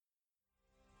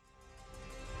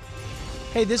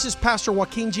Hey, this is Pastor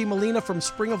Joaquin G. Molina from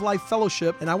Spring of Life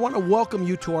Fellowship, and I want to welcome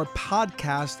you to our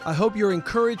podcast. I hope you're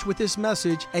encouraged with this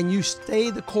message and you stay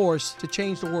the course to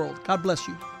change the world. God bless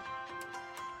you.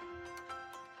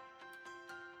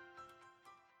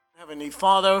 Heavenly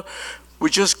Father, we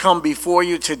just come before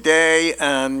you today,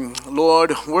 and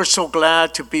Lord, we're so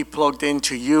glad to be plugged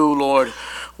into you, Lord.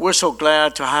 We're so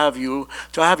glad to have you,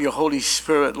 to have your Holy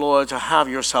Spirit, Lord, to have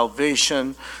your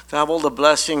salvation, to have all the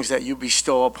blessings that you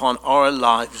bestow upon our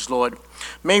lives, Lord.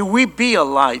 May we be a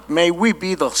light. May we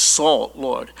be the salt,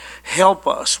 Lord. Help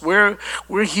us. We're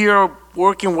here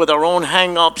working with our own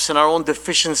hang-ups and our own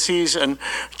deficiencies, and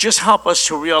just help us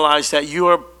to realize that you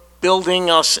are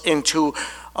building us into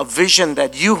a vision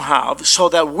that you have so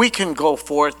that we can go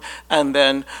forth and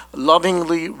then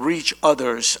lovingly reach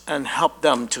others and help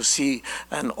them to see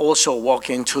and also walk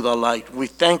into the light. We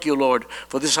thank you, Lord,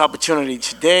 for this opportunity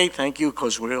today. Thank you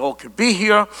because we all could be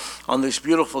here on this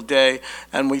beautiful day,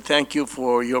 and we thank you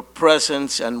for your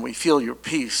presence, and we feel your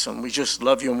peace, and we just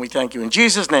love you, and we thank you in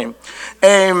Jesus' name.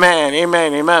 Amen,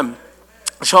 amen, amen.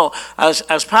 So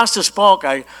as Pastor spoke,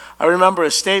 I remember a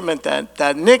statement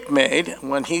that Nick made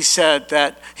when he said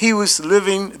that he was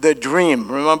living the dream.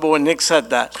 Remember when Nick said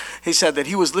that? He said that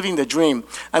he was living the dream.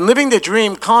 And living the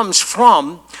dream comes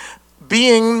from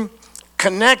being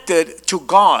connected to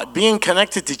God, being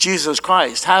connected to Jesus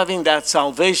Christ, having that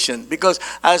salvation. Because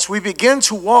as we begin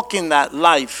to walk in that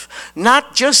life,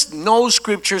 not just know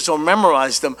scriptures or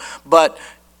memorize them, but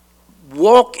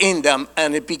walk in them,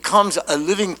 and it becomes a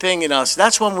living thing in us.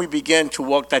 That's when we begin to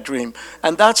walk that dream.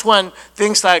 And that's when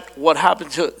things like what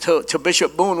happened to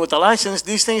Bishop Boone with the license,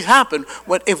 these things happen.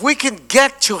 If we can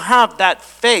get to have that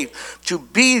faith to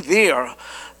be there,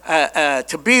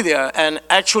 and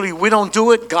actually we don't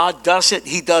do it, God does it.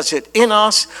 He does it in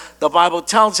us. The Bible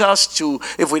tells us to,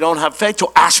 if we don't have faith, to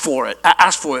ask for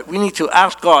it. We need to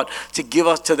ask God to give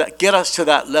us to that, get us to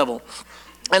that level.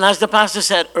 And as the pastor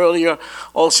said earlier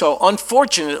also,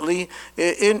 unfortunately,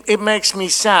 it makes me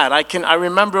sad. I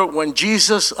remember when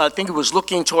Jesus, I think he was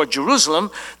looking toward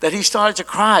Jerusalem, that he started to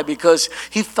cry because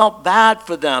he felt bad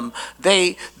for them.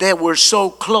 They were so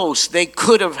close. They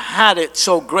could have had it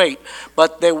so great,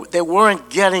 but they weren't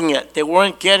getting it. They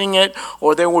weren't getting it,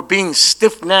 or they were being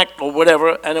stiff-necked or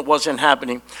whatever, and it wasn't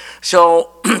happening.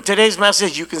 So today's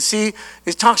message, you can see,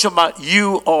 it talks about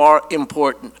you are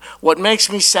important. What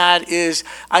makes me sad is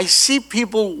I see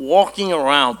people walking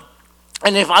around,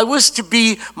 and if I was to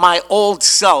be my old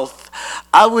self,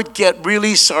 I would get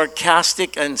really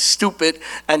sarcastic and stupid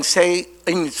and say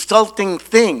insulting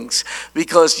things,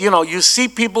 because you see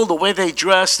people, the way they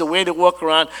dress, the way they walk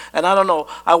around, and I don't know,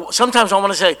 sometimes I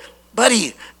want to say,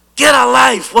 buddy, get a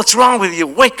life. What's wrong with you?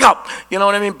 Wake up. You know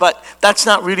what I mean? But that's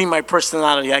not really my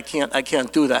personality. I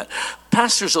can't do that.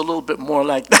 Pastor's a little bit more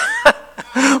like that.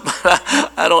 But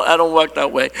I don't work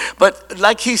that way. But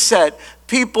like he said,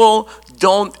 people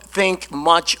don't think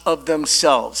much of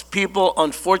themselves. People,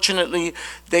 unfortunately,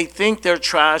 they think they're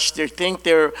trash. They think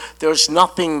there's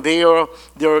nothing there.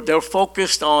 They're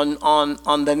focused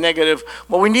on the negative.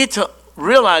 What we need to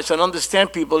realize and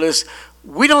understand, people, is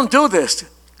we don't do this.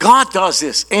 God does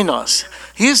this in us.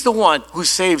 He's the one who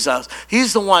saves us.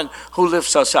 He's the one who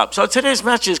lifts us up. So today's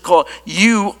message is called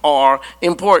You Are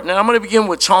Important. And I'm going to begin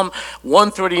with Psalm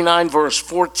 139, verse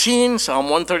 14. Psalm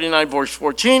 139, verse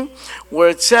 14, where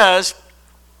it says,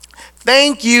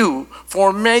 "Thank you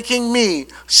for making me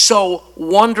so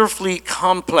wonderfully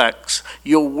complex.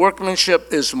 Your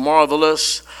workmanship is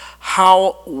marvelous.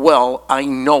 How well I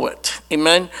know it."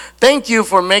 Amen. Thank you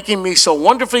for making me so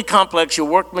wonderfully complex. Your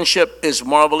workmanship is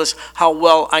marvelous. How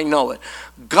well I know it.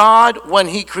 God, when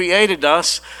he created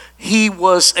us, he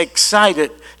was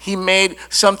excited. He made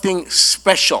something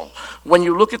special. When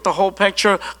you look at the whole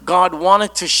picture, God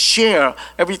wanted to share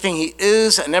everything he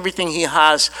is and everything he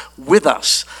has with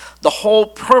us. The whole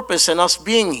purpose in us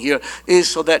being here is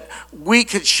so that we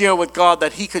could share with God,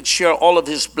 that he could share all of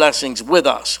his blessings with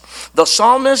us. The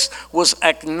psalmist was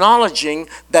acknowledging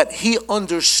that he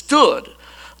understood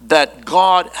that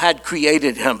God had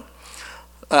created him.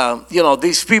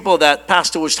 These people that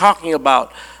Pastor was talking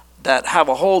about that have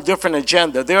a whole different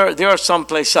agenda, they're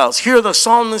someplace else. Here the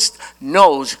psalmist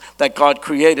knows that God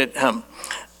created him.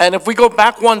 And if we go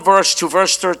back one verse to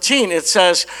verse 13, it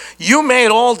says, "You made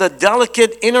all the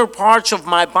delicate inner parts of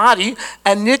my body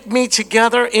and knit me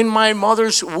together in my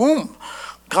mother's womb."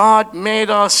 God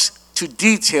made us to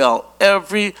detail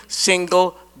every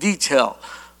single detail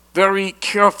very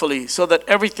carefully so that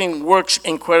everything works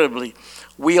incredibly.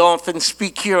 We often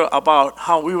speak here about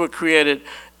how we were created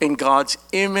in God's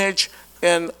image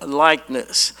in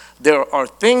likeness. There are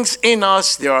things in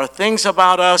us, there are things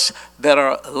about us that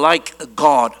are like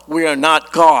God. We are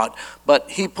not God,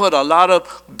 but he put a lot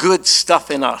of good stuff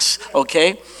in us,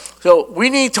 okay? So we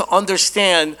need to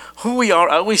understand who we are.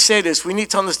 I always say this, we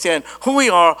need to understand who we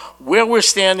are, where we're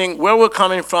standing, where we're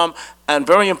coming from, and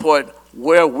very important,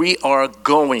 where we are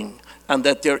going, and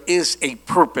that there is a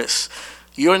purpose.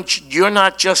 You're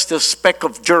not just a speck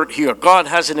of dirt here. God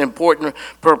has an important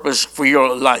purpose for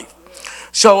your life.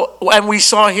 So, and we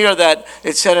saw here that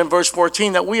it said in verse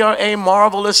 14 that we are a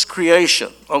marvelous creation,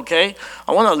 okay?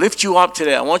 I want to lift you up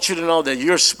today. I want you to know that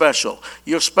you're special.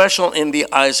 You're special in the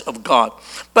eyes of God.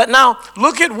 But now,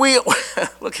 look at where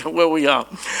we are.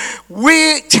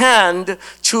 We tend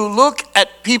to look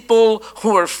at people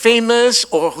who are famous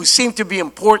or who seem to be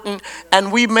important,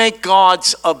 and we make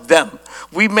gods of them.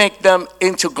 We make them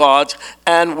into gods,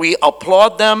 and we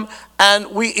applaud them,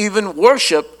 and we even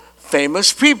worship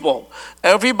famous people.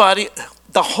 Everybody,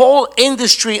 the whole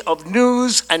industry of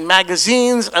news and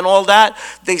magazines and all that,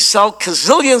 they sell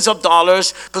gazillions of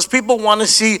dollars because people want to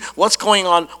see what's going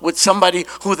on with somebody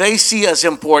who they see as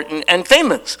important and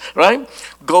famous, right?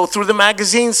 Go through the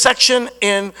magazine section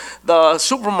in the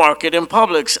supermarket in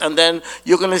Publix, and then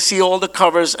you're going to see all the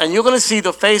covers, and you're going to see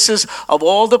the faces of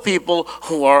all the people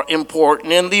who are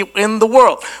important in the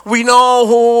world. We know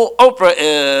who Oprah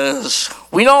is.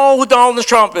 We know who Donald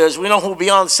Trump is. We know who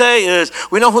Beyonce is.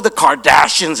 We know who the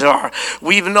Kardashians are.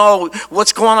 We even know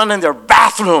what's going on in their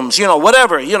bathrooms,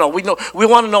 whatever. We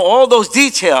want to know all those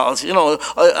details,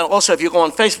 also if you go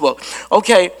on Facebook.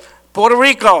 Okay, Puerto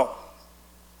Rico.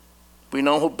 We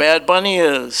know who Bad Bunny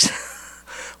is.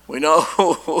 We know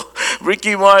who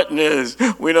Ricky Martin is.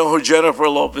 We know who Jennifer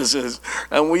Lopez is.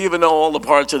 And we even know all the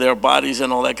parts of their bodies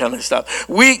and all that kind of stuff.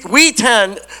 We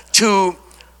tend to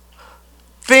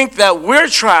think that we're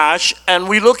trash, and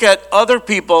we look at other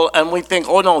people and we think,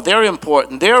 oh no, they're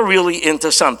important. They're really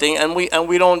into something, and we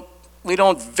don't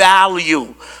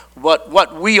value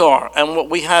what we are and what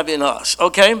we have in us,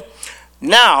 okay?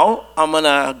 Now, I'm going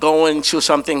to go into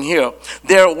something here.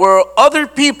 There were other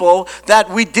people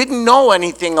that we didn't know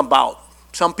anything about.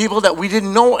 Some people that we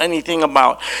didn't know anything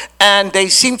about. And they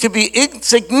seemed to be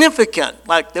insignificant.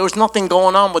 Like there was nothing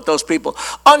going on with those people.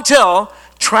 Until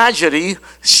tragedy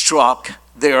struck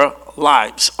their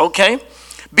lives, okay?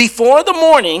 Before the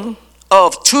morning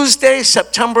of Tuesday,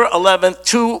 September 11th,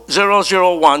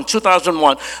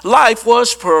 2001, life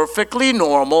was perfectly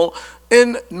normal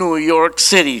in New York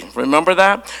City. Remember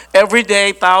that? Every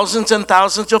day, thousands and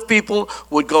thousands of people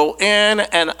would go in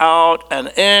and out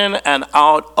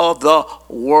of the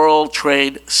World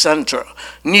Trade Center.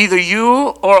 Neither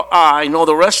you or I, nor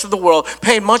the rest of the world,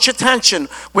 pay much attention.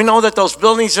 We know that those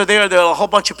buildings are there. There are a whole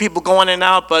bunch of people going in and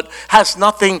out, but has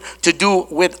nothing to do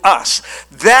with us.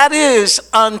 That is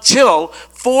until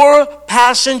 4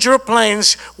 passenger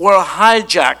planes were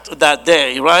hijacked that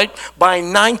day, right, by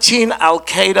 19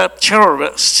 Al-Qaeda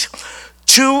terrorists.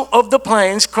 2 of the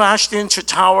planes crashed into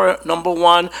Tower number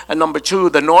 1 and number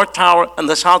 2, the North Tower and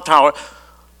the South Tower.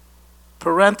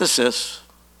 Parenthesis,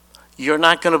 you're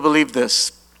not going to believe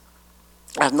this.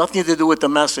 It has nothing to do with the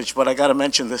message, but I got to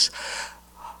mention this.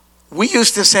 We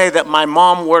used to say that my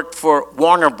mom worked for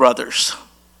Warner Brothers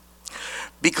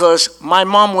because my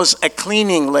mom was a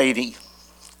cleaning lady.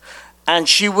 And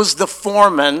she was the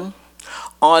foreman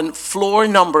on floor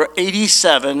number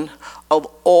 87 of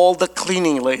all the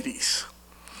cleaning ladies.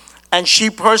 And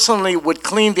she personally would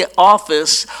clean the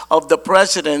office of the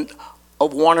president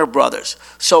of Warner Brothers.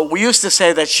 So we used to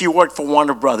say that she worked for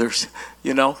Warner Brothers,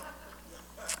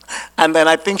 And then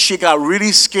I think she got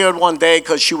really scared one day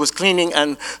because she was cleaning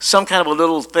and some kind of a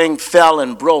little thing fell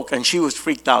and broke, and she was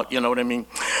freaked out, you know what I mean?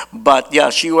 But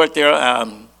yeah, she worked there,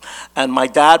 and my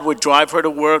dad would drive her to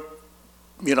work,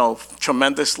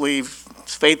 tremendously,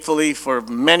 faithfully for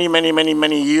many, many, many,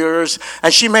 many years.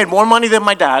 And she made more money than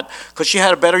my dad because she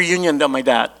had a better union than my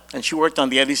dad. And she worked on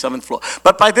the 87th floor.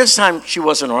 But by this time, she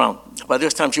wasn't around.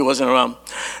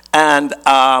 And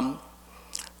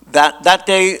that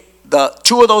day, the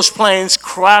 2 of those planes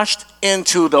crashed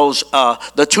into those,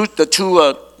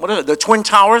 the Twin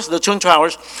Towers.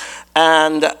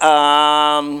 And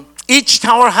each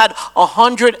tower had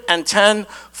 110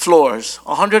 floors,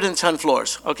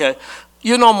 okay?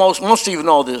 Most of you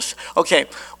know this. Okay,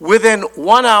 within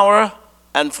 1 hour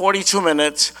and 42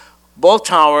 minutes, both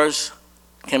towers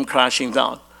came crashing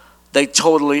down. They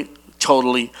totally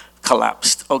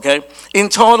collapsed, okay? In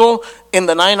total, in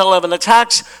the 9/11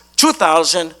 attacks,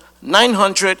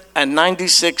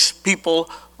 2,996 people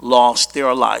lost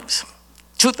their lives.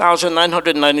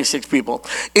 2,996 people.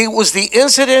 It was the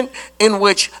incident in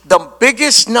which the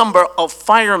biggest number of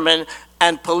firemen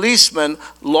and policemen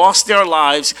lost their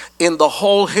lives in the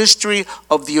whole history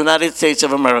of the United States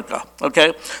of America,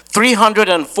 okay?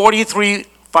 343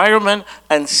 firemen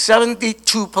and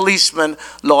 72 policemen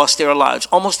lost their lives.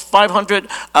 Almost 500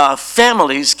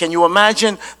 families. Can you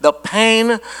imagine the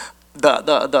pain,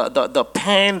 the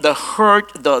pain, the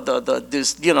hurt,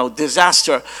 this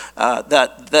disaster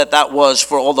that was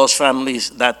for all those families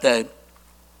that day?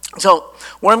 So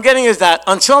what I'm getting is that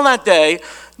until that day,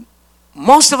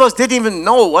 most of us didn't even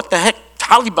know what the heck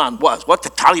Taliban was.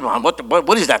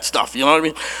 What is that stuff? You know what I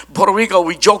mean? Puerto Rico,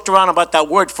 we joked around about that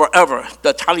word forever.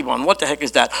 The Taliban, what the heck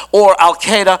is that? Or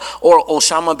Al-Qaeda or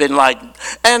Osama bin Laden.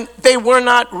 And they were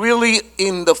not really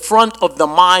in the front of the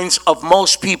minds of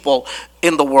most people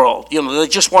in the world. You know, they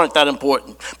just weren't that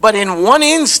important. But in one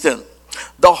instant,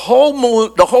 the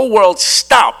whole world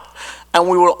stopped. And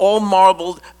we were all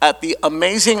marveled at the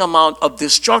amazing amount of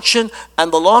destruction and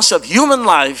the loss of human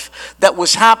life that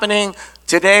was happening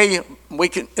today. We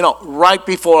can, right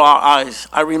before our eyes.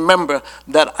 I remember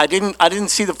that I didn't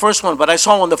see the first one, but I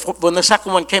saw when the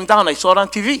second one came down. I saw it on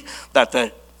TV that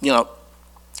day.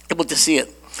 Able to see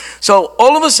it. So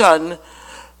all of a sudden,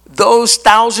 those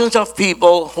thousands of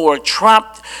people who are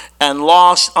trapped and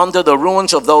lost under the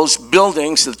ruins of those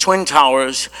buildings, the Twin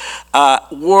Towers,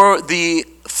 were the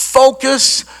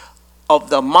focus of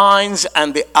the minds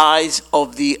and the eyes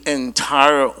of the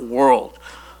entire world.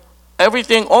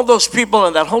 Everything, all those people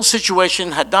in that whole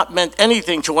situation had not meant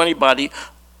anything to anybody,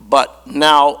 but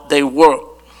now they were,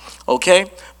 okay?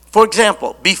 For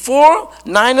example, before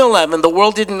 9/11, the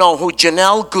world didn't know who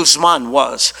Janelle Guzman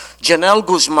was. Janelle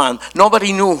Guzman,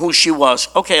 nobody knew who she was.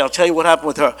 Okay, I'll tell you what happened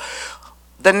with her.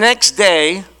 The next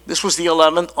day, this was the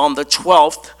 11th, on the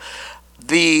 12th,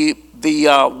 the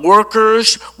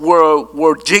workers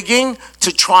were digging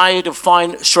to try to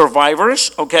find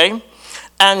survivors, okay?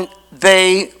 And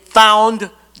they found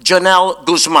Janelle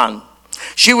Guzman.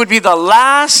 She would be the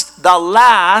last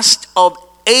of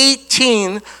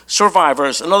 18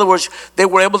 survivors. In other words, they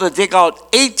were able to dig out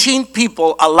 18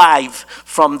 people alive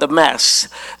from the mess.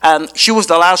 And she was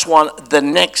the last one the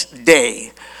next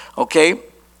day, okay?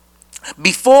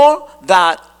 Before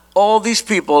that, all these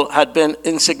people had been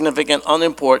insignificant,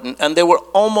 unimportant, and they were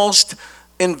almost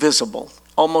invisible.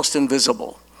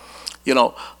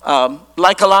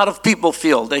 Like a lot of people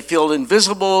feel. They feel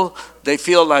invisible. They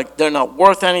feel like they're not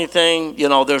worth anything.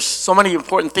 There's so many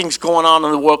important things going on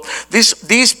in the world.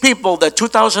 These people, the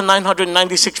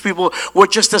 2,996 people, were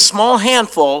just a small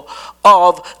handful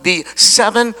of the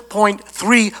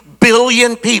 7.3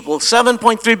 billion people,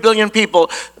 7.3 billion people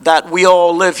that we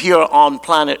all live here on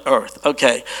planet Earth.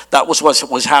 Okay, that was what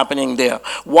was happening there.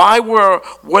 Why were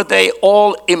they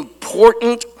all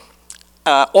important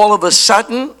all of a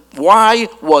sudden? Why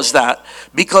was that?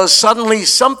 Because suddenly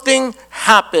something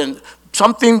happened.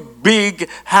 Something big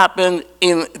happened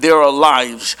in their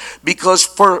lives. Because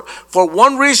for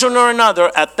one reason or another,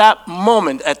 at that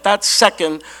moment, at that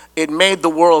second, it made the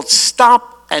world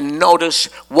stop and notice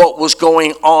what was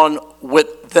going on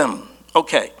with them.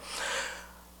 Okay.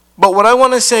 But what I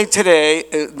want to say today,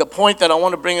 the point that I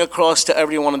want to bring across to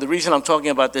everyone, and the reason I'm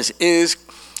talking about this is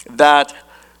that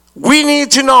we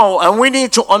need to know and we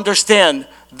need to understand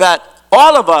that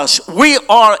all of us, we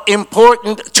are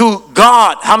important to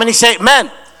God. How many say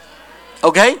amen?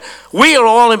 Okay? We are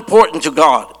all important to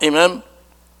God. Amen?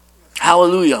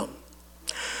 Hallelujah.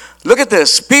 Look at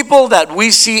this. People that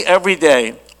we see every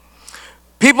day.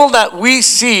 People that we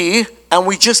see and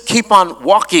we just keep on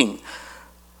walking.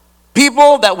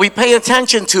 People that we pay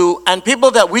attention to and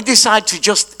people that we decide to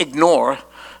just ignore.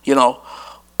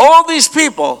 All these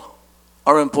people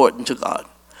are important to God.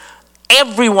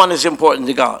 Everyone is important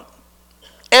to God.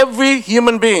 Every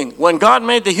human being. When God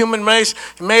made the human race,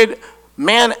 He made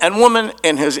man and woman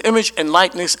in His image and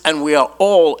likeness, and we are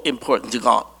all important to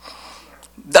God.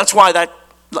 That's why that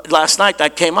last night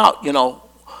that came out, and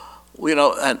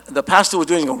the pastor was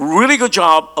doing a really good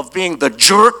job of being the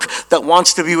jerk that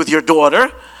wants to be with your daughter.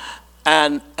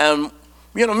 And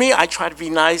me, I try to be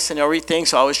nice and everything,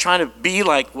 so I was trying to be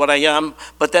like what I am,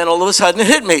 but then all of a sudden it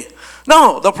hit me.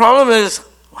 No, the problem is,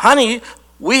 honey,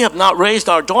 we have not raised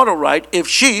our daughter right if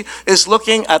she is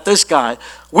looking at this guy.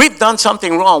 We've done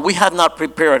something wrong. We have not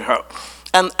prepared her.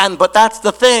 But that's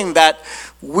the thing, that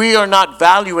we are not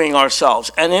valuing ourselves.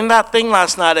 And in that thing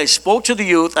last night, I spoke to the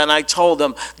youth and I told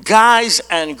them, guys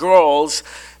and girls,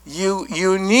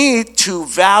 you need to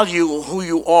value who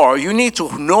you are. You need to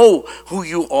know who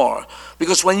you are.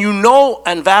 Because when you know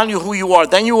and value who you are,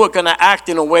 then you are going to act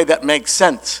in a way that makes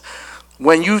sense.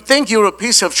 When you think you're a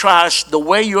piece of trash, the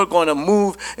way you're going to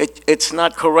move, it's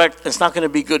not correct. It's not going to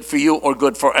be good for you or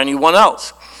good for anyone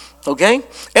else. Okay?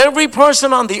 Every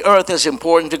person on the earth is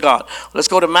important to God. Let's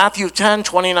go to Matthew 10,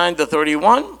 29 to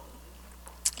 31.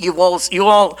 You've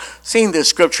all seen this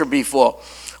scripture before.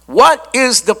 What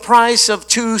is the price of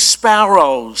 2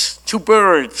 sparrows, 2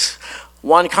 birds,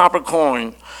 1 copper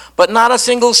coin? But not a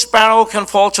single sparrow can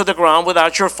fall to the ground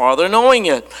without your Father knowing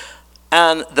it.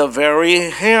 And the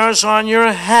very hairs on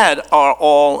your head are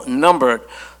all numbered.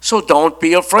 So don't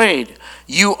be afraid.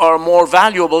 You are more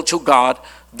valuable to God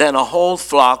than a whole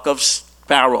flock of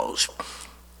sparrows.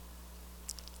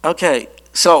 Okay,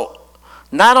 so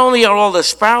not only are all the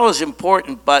sparrows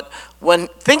important, but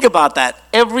think about that,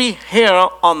 every hair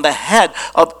on the head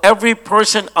of every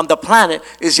person on the planet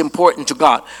is important to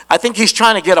God. I think he's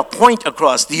trying to get a point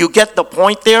across. Do you get the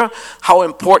point there? How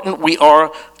important we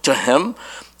are to him?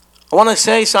 I want to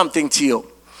say something to you.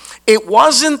 It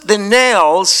wasn't the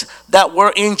nails that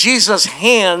were in Jesus'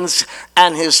 hands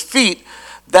and his feet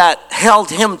that held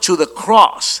him to the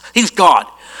cross. He's God.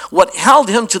 What held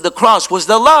him to the cross was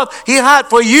the love he had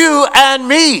for you and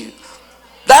me.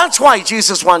 That's why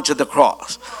Jesus went to the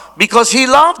cross. Because he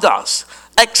loved us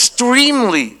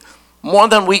extremely, more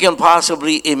than we can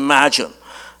possibly imagine.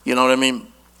 You know what I mean?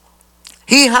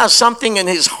 He has something in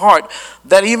his heart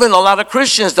that even a lot of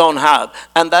Christians don't have.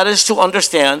 And that is to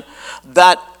understand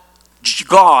that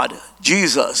God,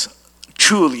 Jesus,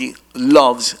 truly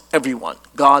loves everyone.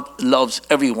 God loves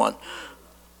everyone.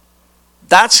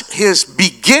 That's his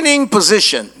beginning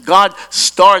position. God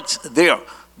starts there.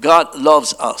 God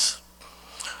loves us.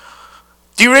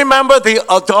 Do you remember the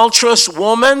adulterous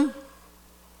woman?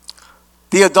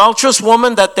 The adulterous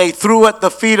woman that they threw at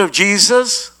the feet of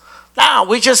Jesus? Now,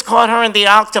 we just caught her in the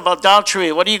act of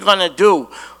adultery. What are you going to do?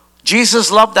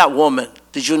 Jesus loved that woman.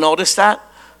 Did you notice that?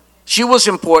 She was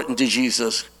important to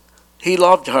Jesus. He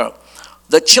loved her.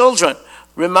 The children.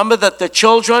 Remember that the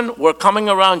children were coming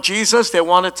around Jesus. They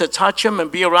wanted to touch him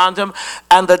and be around him.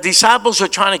 And the disciples were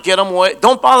trying to get him away.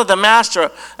 Don't bother the master.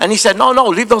 And he said, no,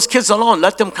 leave those kids alone.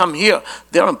 Let them come here.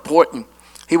 They're important.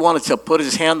 He wanted to put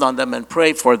his hand on them and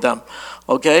pray for them.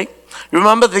 Okay?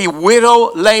 Remember the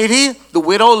widow lady? The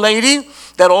widow lady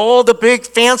that all the big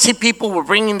fancy people were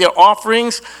bringing their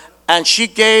offerings. And she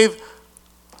gave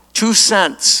 2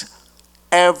 cents.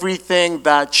 Everything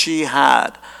that she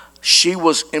had. She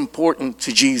was important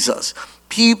to Jesus.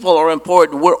 People are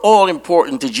important. We're all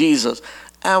important to Jesus.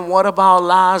 And what about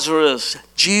Lazarus,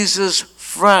 Jesus'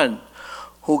 friend,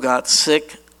 who got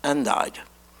sick and died?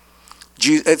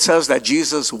 It says that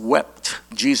Jesus wept.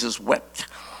 Jesus wept.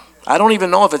 I don't even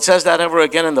know if it says that ever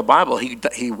again in the Bible.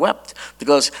 He wept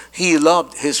because he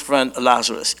loved his friend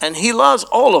Lazarus. And he loves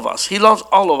all of us. He loves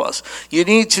all of us. You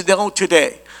need to know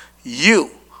today, you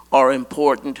are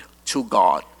important to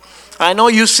God. I know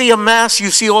you see a mess, you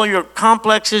see all your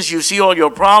complexes, you see all your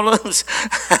problems.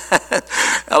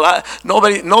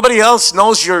 Nobody else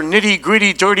knows your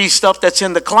nitty-gritty, dirty stuff that's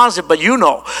in the closet, but you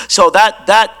know. So that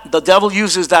the devil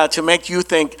uses that to make you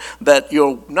think that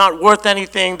you're not worth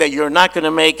anything, that you're not going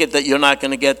to make it, that you're not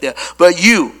going to get there. But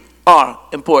you are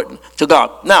important to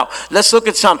God. Now, let's look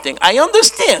at something. I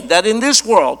understand that in this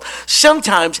world,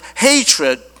 sometimes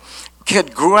hatred can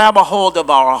grab a hold of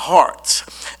our hearts,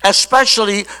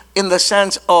 especially in the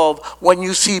sense of when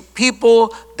you see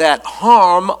people that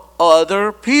harm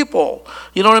other people.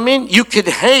 You know what I mean? You could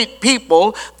hate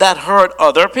people that hurt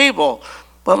other people.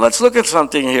 But let's look at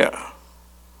something here.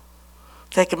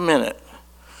 Take a minute.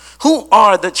 Who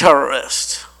are the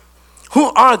terrorists?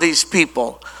 Who are these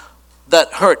people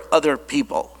that hurt other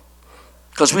people?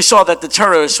 Because we saw that the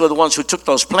terrorists were the ones who took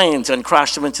those planes and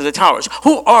crashed them into the towers.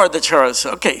 Who are the terrorists?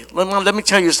 Okay, let me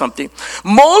tell you something.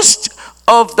 Most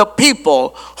of the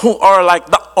people who are like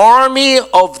the army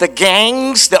of the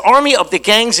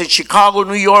gangs in Chicago,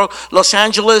 New York, Los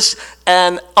Angeles,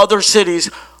 and other cities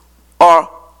are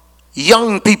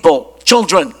young people,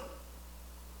 children.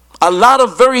 A lot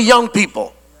of very young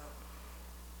people.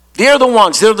 They're the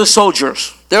ones, they're the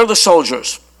soldiers. They're the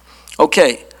soldiers.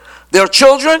 Okay, they're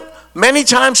children, many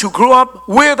times who grew up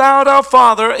without a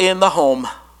father in the home.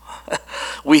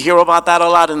 We hear about that a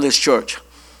lot in this church.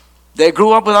 They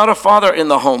grew up without a father in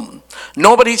the home.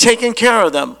 Nobody taking care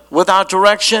of them, without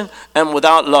direction and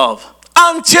without love.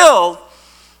 Until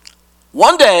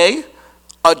one day,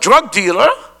 a drug dealer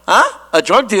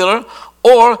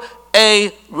or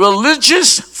a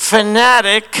religious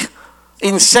fanatic,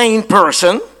 insane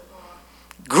person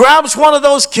grabs one of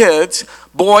those kids,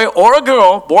 boy or a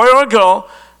girl,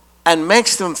 and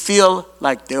makes them feel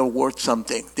like they're worth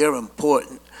something. They're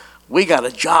important. We got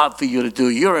a job for you to do.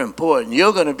 You're important.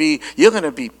 You're gonna be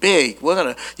big.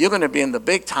 You're gonna be in the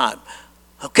big time.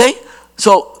 Okay?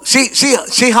 So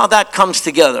see how that comes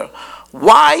together.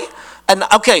 Why? And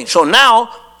okay, so now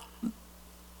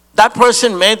that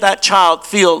person made that child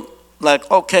feel like,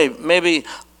 okay, maybe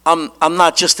I'm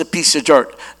not just a piece of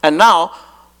dirt. And now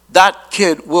that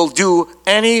kid will do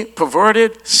any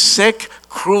perverted, sick,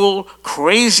 cruel,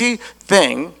 crazy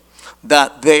thing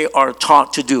that they are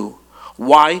taught to do.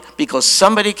 Why? Because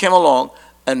somebody came along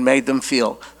and made them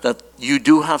feel that you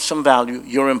do have some value,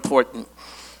 you're important.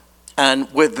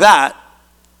 And with that,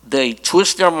 they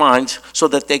twist their minds so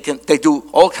that they do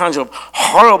all kinds of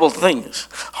horrible things,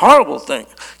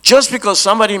 just because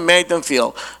somebody made them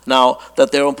feel now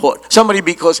that they're important.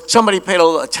 Because somebody paid a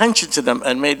little attention to them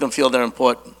and made them feel they're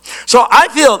important. So I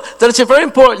feel that it's very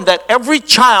important that every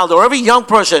child or every young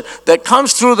person that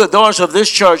comes through the doors of this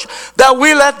church, that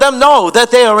we let them know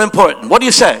that they are important. What do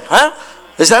you say, huh?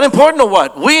 Is that important or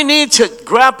what? We need to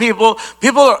grab people.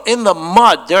 People are in the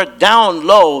mud. They're down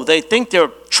low. They think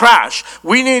they're trash.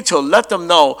 We need to let them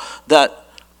know that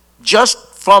just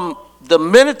from the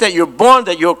minute that you're born,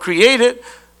 that you're created,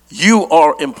 you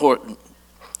are important.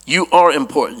 You are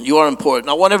important. You are important.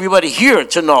 I want everybody here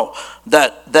to know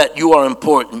that you are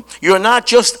important. You're not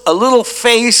just a little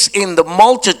face in the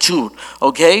multitude,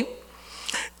 okay?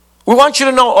 We want you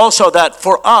to know also that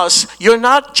for us, you're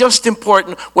not just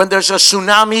important when there's a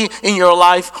tsunami in your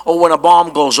life or when a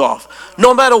bomb goes off.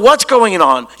 No matter what's going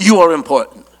on, you are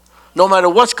important. No matter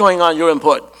what's going on, you're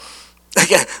important.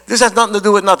 Again, this has nothing to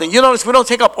do with nothing. You notice we don't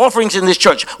take up offerings in this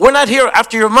church. We're not here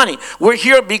after your money. We're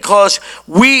here because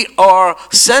we are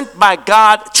sent by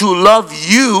God to love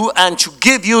you and to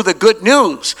give you the good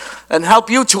news and help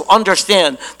you to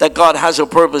understand that God has a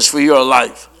purpose for your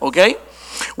life. Okay?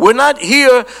 We're not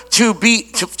here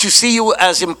to see you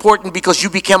as important because you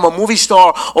became a movie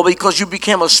star or because you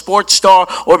became a sports star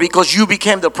or because you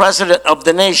became the president of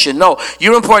the nation. No,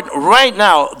 you're important right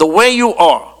now, the way you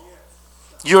are.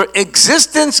 Your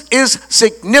existence is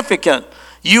significant.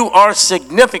 You are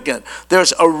significant.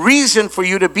 There's a reason for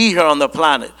you to be here on the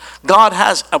planet. God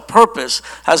has a purpose,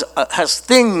 has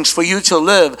things for you to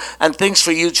live and things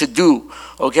for you to do.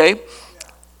 Okay?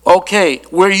 Okay,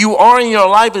 where you are in your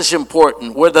life is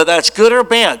important, whether that's good or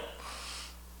bad,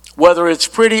 whether it's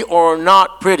pretty or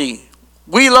not pretty.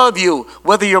 We love you,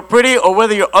 whether you're pretty or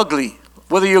whether you're ugly,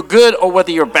 whether you're good or whether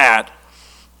you're bad.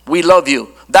 We love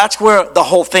you. That's where the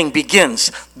whole thing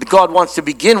begins. God wants to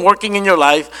begin working in your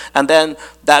life, and then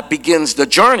that begins the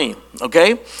journey,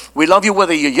 okay? We love you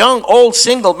whether you're young, old,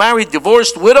 single, married,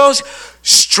 divorced, widows,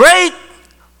 straight,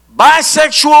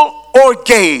 bisexual, or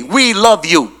gay. We love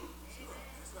you.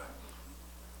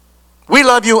 We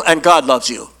love you and God loves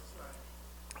you.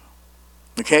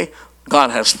 Okay? God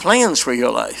has plans for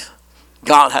your life.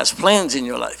 God has plans in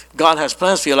your life. God has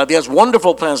plans for your life. He has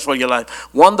wonderful plans for your life.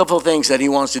 Wonderful things that he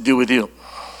wants to do with you.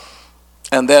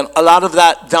 And then a lot of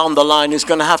that down the line is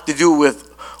going to have to do with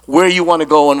where you want to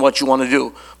go and what you want to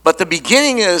do. But the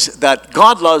beginning is that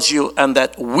God loves you and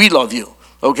that we love you.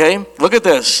 Okay? Look at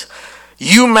this.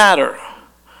 You matter.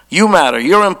 You matter.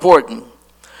 You're important.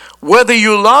 Whether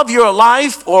you love your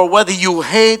life or whether you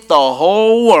hate the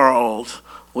whole world,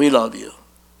 we love you.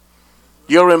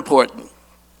 You're important.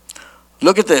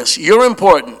 Look at this. You're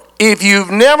important. If you've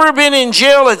never been in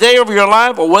jail a day of your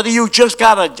life, or whether you just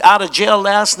got out of jail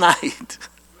last night,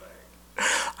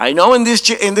 I know in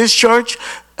this church,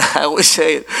 I always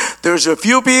say it, there's a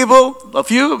few people,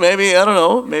 maybe, I don't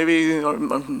know,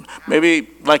 maybe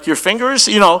like your fingers,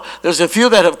 there's a few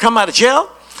that have come out of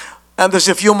jail. And there's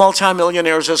a few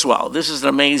multimillionaires as well. This is an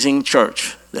amazing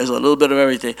church. There's a little bit of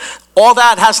everything. All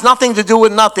that has nothing to do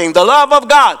with nothing. The love of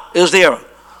God is there.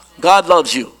 God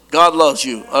loves you. God loves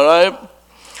you. All right?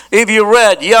 If you're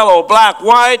red, yellow, black,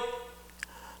 white,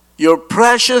 you're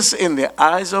precious in the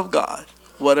eyes of God.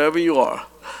 Whatever you are,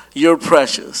 you're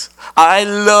precious. I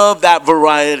love that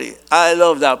variety. I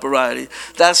love that variety.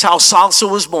 That's how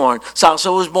salsa was born.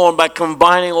 Salsa was born by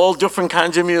combining all different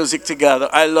kinds of music together.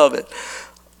 I love it.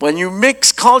 When you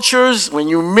mix cultures, when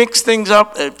you mix things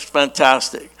up, it's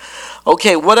fantastic.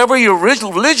 Okay, whatever your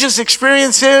religious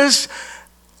experience is,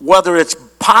 whether it's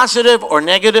positive or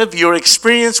negative, your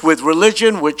experience with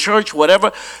religion, with church,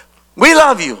 whatever, we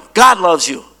love you. God loves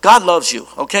you. God loves you,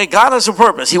 okay? God has a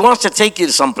purpose. He wants to take you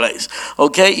to someplace,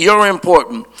 okay? You're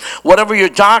important. Whatever your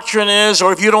doctrine is,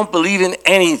 or if you don't believe in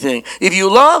anything, if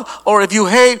you love or if you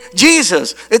hate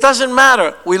Jesus, it doesn't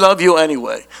matter. We love you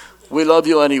anyway. We love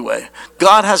you anyway.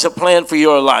 God has a plan for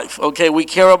your life, okay? We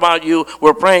care about you.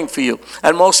 We're praying for you.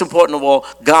 And most important of all,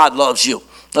 God loves you,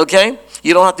 okay?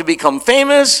 You don't have to become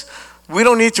famous. We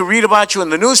don't need to read about you in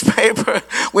the newspaper.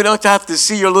 We don't have to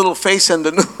see your little face in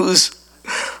the news.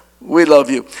 We love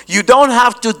you. You don't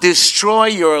have to destroy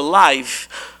your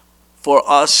life for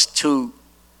us to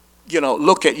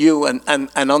look at you and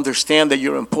understand that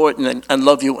you're important and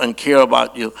love you and care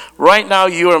about you. Right now,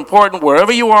 you're important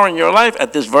wherever you are in your life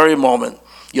at this very moment.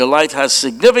 Your life has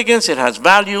significance. It has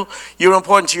value. You're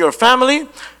important to your family.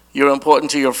 You're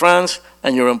important to your friends.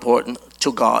 And you're important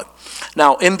to God.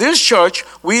 Now, in this church,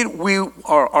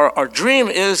 our dream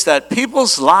is that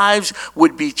people's lives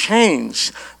would be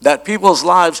changed, that people's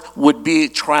lives would be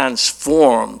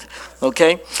transformed.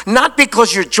 Okay? Not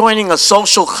because you're joining a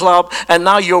social club and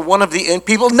now you're one of the in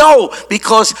people. No,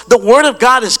 because the Word of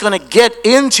God is going to get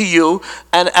into you.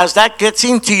 And as that gets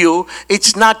into you,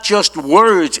 it's not just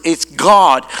words, it's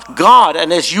God. God.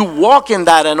 And as you walk in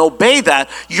that and obey that,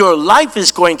 your life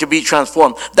is going to be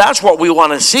transformed. That's what we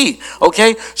want to see.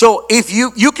 Okay? So if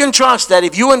you can trust that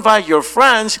if you invite your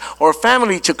friends or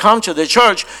family to come to the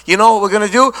church, you know what we're going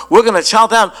to do? We're going to tell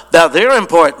them that they're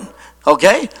important.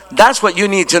 Okay? That's what you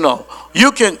need to know.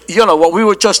 You can, what we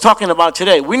were just talking about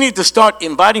today. We need to start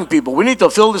inviting people. We need to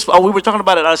fill this. We were talking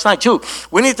about it last night too.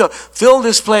 We need to fill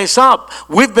this place up.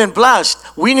 We've been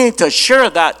blessed. We need to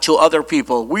share that to other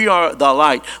people. We are the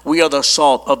light. We are the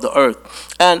salt of the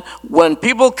earth. And when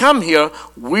people come here,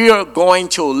 we are going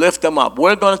to lift them up.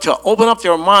 We're going to open up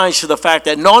their minds to the fact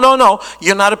that no,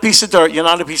 you're not a piece of dirt. You're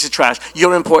not a piece of trash.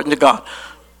 You're important to God.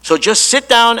 So just sit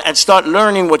down and start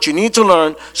learning what you need to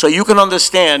learn so you can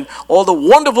understand all the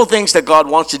wonderful things that God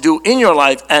wants to do in your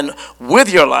life and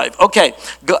with your life. Okay,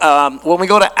 when we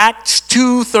go to Acts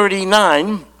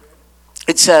 2:39,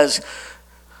 it says,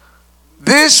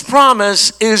 "This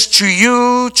promise is to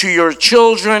you, to your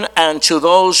children, and to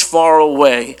those far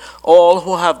away, all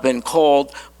who have been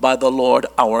called by the Lord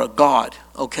our God."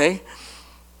 Okay?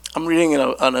 I'm reading in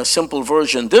a simple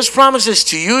version. "This promise is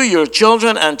to you, your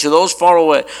children, and to those far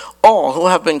away, all who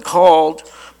have been called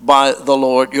by the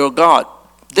Lord your God."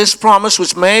 This promise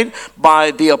was made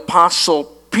by the Apostle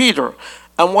Peter.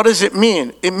 And what does it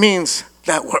mean? It means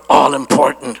that we're all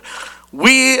important.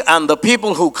 We and the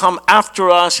people who come after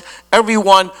us,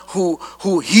 everyone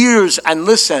who hears and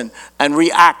listens and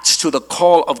reacts to the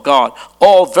call of God,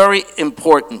 all very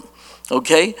important.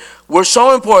 Okay? We're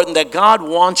so important that God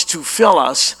wants to fill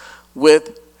us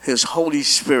with His Holy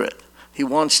Spirit. He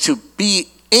wants to be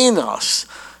in us,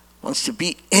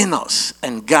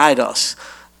 and guide us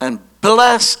and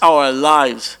bless our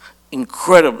lives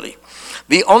incredibly.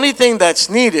 The only thing that's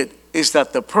needed is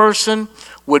that the person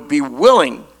would be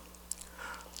willing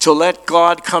to let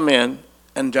God come in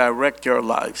and direct your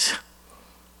lives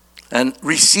and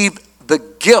receive the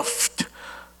gift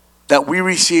that we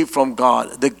receive from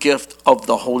God, the gift of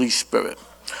the Holy Spirit.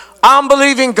 I'm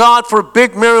believing God for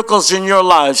big miracles in your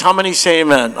lives. How many say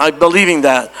amen? I'm believing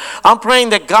that. I'm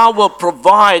praying that God will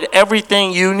provide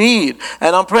everything you need.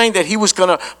 And I'm praying that He was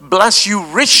going to bless you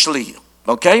richly.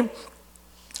 Okay?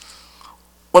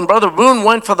 When Brother Boone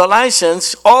went for the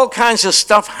license, all kinds of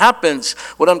stuff happens.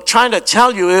 What I'm trying to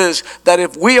tell you is that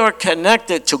if we are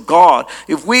connected to God,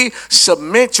 if we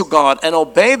submit to God and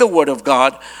obey the Word of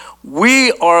God,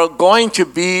 we are going to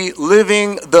be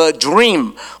living the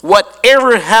dream.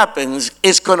 Whatever happens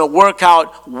is going to work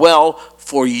out well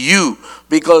for you.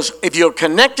 Because if you're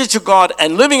connected to God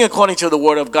and living according to the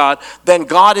Word of God, then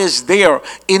God is there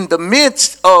in the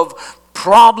midst of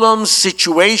problems,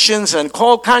 situations, and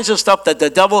all kinds of stuff that the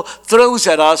devil throws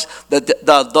at us.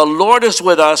 The Lord is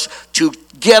with us to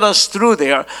get us through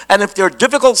there. And if there are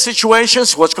difficult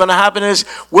situations, what's going to happen is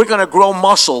we're going to grow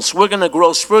muscles. We're going to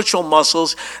grow spiritual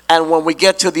muscles. And when we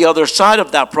get to the other side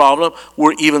of that problem,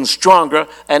 we're even stronger.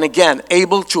 And again,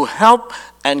 able to help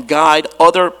and guide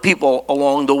other people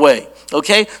along the way.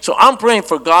 Okay? So I'm praying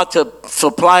for God to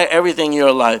supply everything in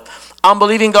your life. I'm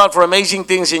believing God for amazing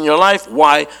things in your life.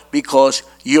 Why? Because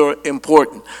you're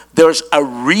important. There's a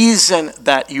reason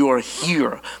that you're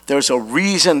here. There's a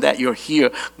reason that you're here.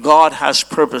 God has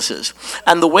purposes.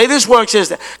 And the way this works is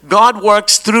that God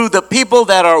works through the people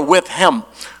that are with Him.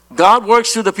 God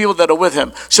works through the people that are with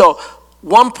Him. So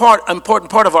one important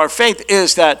part of our faith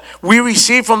is that we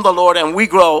receive from the Lord and we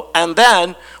grow, and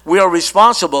then we are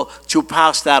responsible to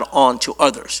pass that on to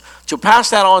others. To pass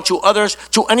that on to others,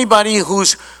 to anybody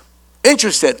who's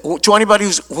interested, to anybody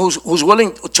who's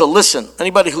willing to listen,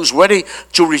 anybody who's ready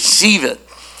to receive it.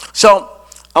 So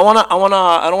I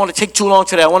don't want to take too long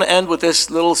today. I want to end with this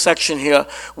little section here,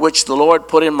 which the Lord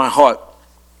put in my heart,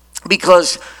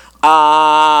 because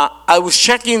I was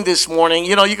checking this morning.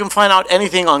 You can find out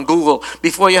anything on Google.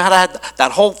 Before you had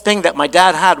that whole thing that my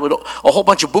dad had with a whole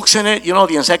bunch of books in it,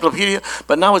 the encyclopedia,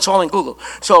 but now it's all in Google.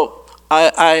 So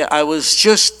I was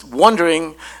just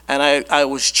wondering, and I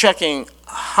was checking,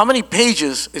 how many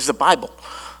pages is the Bible?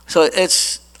 So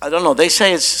I don't know, they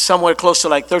say it's somewhere close to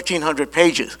like 1,300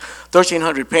 pages.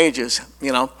 1,300 pages,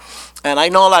 you know. And I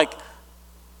know, like,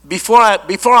 before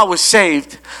I was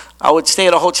saved, I would stay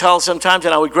at a hotel sometimes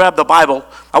and I would grab the Bible.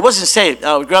 I wasn't saved.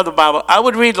 I would grab the Bible. I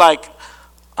would read, like,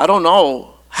 I don't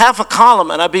know, half a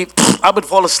column, and I would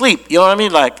fall asleep. You know what I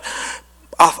mean? Like,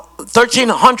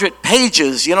 1,300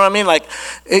 pages, you know what I mean? Like,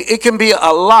 it can be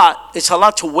a lot. It's a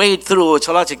lot to wade through. It's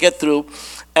a lot to get through.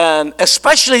 And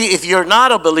especially if you're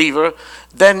not a believer,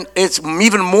 then it's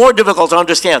even more difficult to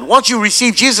understand. Once you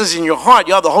receive Jesus in your heart,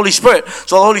 you have the Holy Spirit.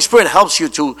 So the Holy Spirit helps you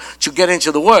to get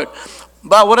into the Word.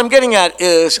 But what I'm getting at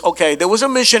is, okay, there was a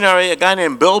missionary, a guy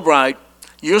named Bill Bright,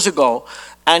 years ago,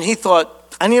 and he thought,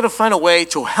 I need to find a way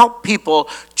to help people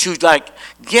to, like,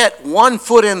 get one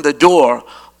foot in the door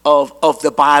of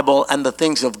the Bible and the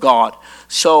things of God.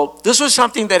 So this was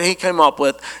something that he came up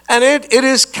with, and it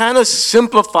is kind of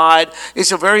simplified.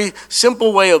 It's a very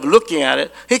simple way of looking at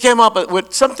it. He came up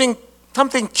with something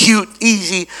cute,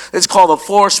 easy. It's called the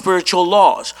 4 spiritual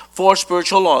laws. 4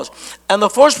 spiritual laws. And the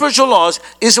 4 spiritual laws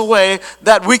is a way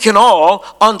that we can all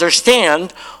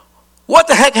understand what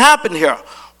the heck happened here.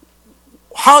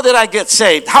 How did I get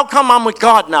saved? How come I'm with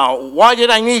God now? Why did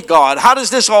I need God? How does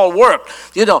this all work?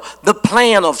 You know, the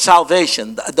plan of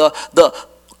salvation, the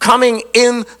coming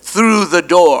in through the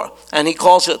door. And he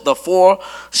calls it the 4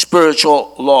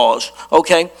 spiritual laws.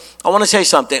 Okay, I want to say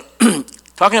something.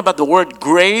 Talking about the word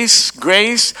grace,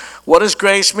 what does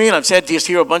grace mean? I've said this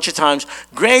here a bunch of times.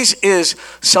 Grace is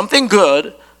something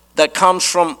good that comes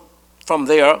from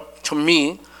there to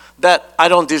me that I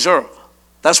don't deserve.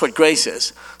 That's what grace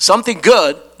is. Something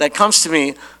good that comes to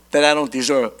me that I don't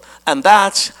deserve. And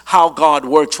that's how God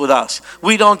works with us.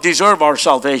 We don't deserve our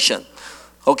salvation.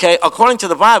 Okay, according to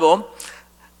the Bible,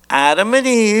 Adam and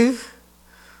Eve,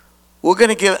 we're going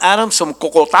to give Adam some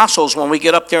cocotazos when we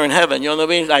get up there in heaven. You know what I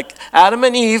mean? Like, Adam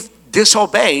and Eve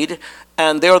disobeyed,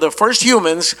 and they're the first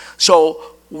humans, so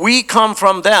we come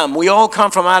from them. We all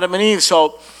come from Adam and Eve,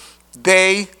 so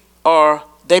they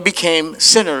became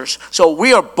sinners. So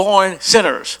we are born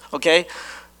sinners, okay?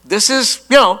 This is,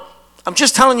 you know, I'm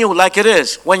just telling you like it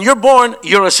is. When you're born,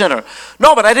 you're a sinner.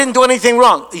 No, but I didn't do anything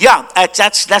wrong. Yeah,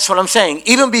 that's what I'm saying.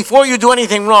 Even before you do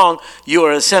anything wrong, you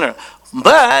are a sinner.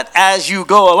 But as you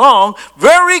go along,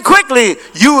 very quickly,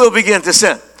 you will begin to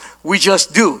sin. We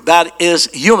just do. That is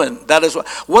human. That is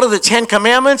what are the 10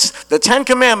 Commandments? The 10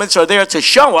 Commandments are there to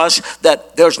show us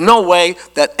that there's no way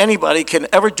that anybody can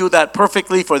ever do that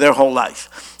perfectly for their whole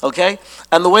life. Okay?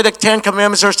 And the way the 10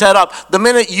 Commandments are set up, the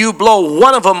minute you blow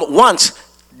one of them once,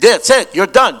 that's it. You're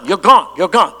done. You're gone. You're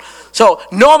gone. So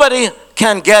nobody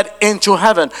can get into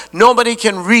heaven. Nobody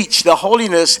can reach the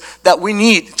holiness that we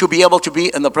need to be able to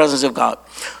be in the presence of God.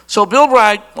 So Bill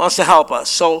Bright wants to help us.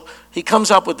 So he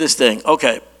comes up with this thing.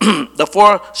 Okay, the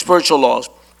 4 spiritual laws.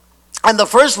 And the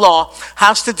first law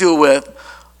has to do with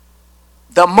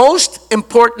the most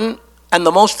important and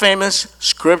the most famous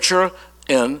scripture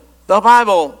in the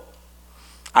Bible.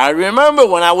 I remember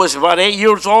when I was about 8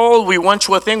 years old, we went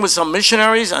to a thing with some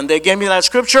missionaries, and they gave me that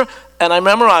scripture, and I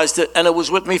memorized it, and it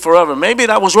was with me forever. Maybe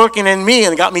that was working in me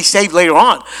and got me saved later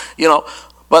on, you know.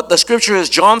 But the scripture is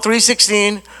John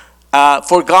 3:16.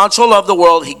 For God so loved the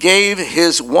world, he gave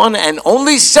his one and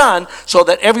only Son, so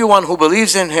that everyone who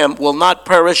believes in him will not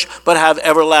perish, but have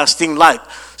everlasting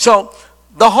life. So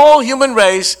the whole human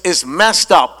race is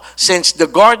messed up since the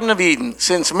Garden of Eden,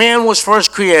 since man was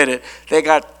first created. They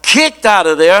got kicked out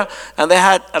of there, and they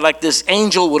had like this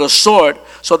angel with a sword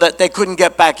so that they couldn't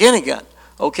get back in again.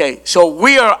 Okay, so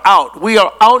we are out. We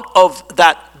are out of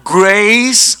that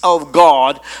grace of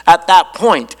God at that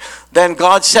point. Then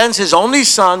God sends his only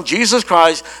Son, Jesus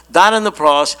Christ, died on the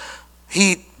cross.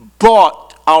 He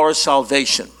bought our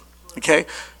salvation. Okay?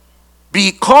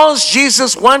 Because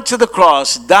Jesus went to the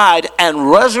cross, died,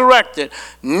 and resurrected,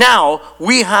 now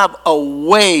we have a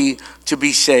way to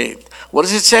be saved. What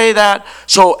does it say that?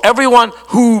 So everyone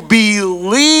who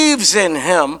believes in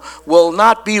him will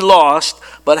not be lost,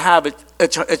 but have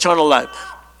eternal life.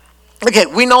 Okay,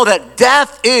 we know that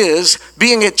death is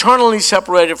being eternally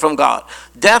separated from God.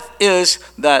 Death is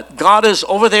that God is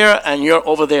over there and you're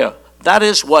over there. That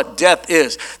is what death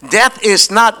is. Death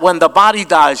is not when the body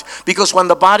dies, because when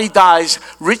the body dies,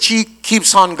 Richie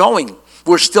keeps on going.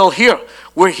 We're still here.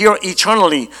 We're here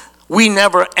eternally. We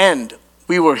never end.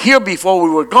 We were here before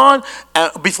we were gone,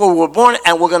 before we were born,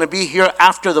 and we're going to be here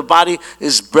after the body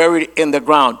is buried in the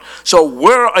ground. So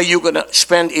where are you going to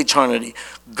spend eternity?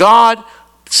 God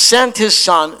sent his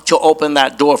Son to open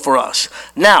that door for us.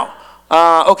 Now,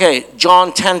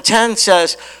 John 10:10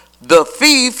 says, The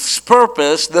thief's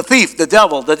purpose,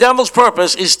 the devil's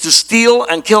purpose is to steal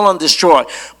and kill and destroy.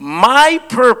 My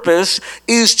purpose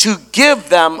is to give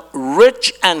them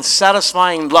rich and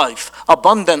satisfying life,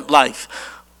 abundant life.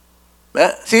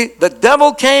 See, the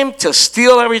devil came to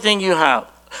steal everything you have.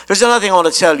 There's another thing I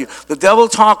want to tell you. The devil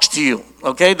talks to you,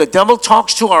 okay? The devil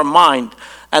talks to our mind,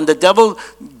 and the devil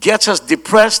gets us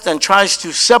depressed and tries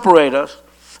to separate us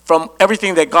from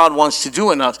everything that God wants to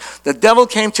do in us. The devil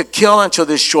came to kill and to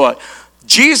destroy.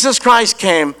 Jesus Christ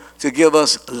came to give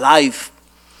us life.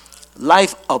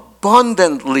 Life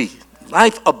abundantly.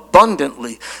 Life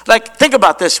abundantly. Like, think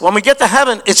about this. When we get to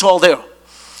heaven, it's all there.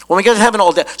 When we get to heaven,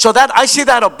 all there. So that I see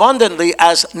that abundantly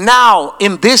as now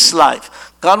in this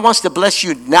life. God wants to bless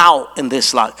you now in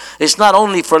this life. It's not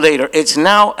only for later. It's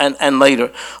now and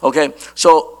later. Okay?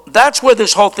 So that's where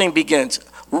this whole thing begins.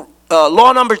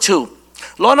 Law number 2.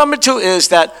 Law number 2 is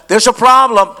that there's a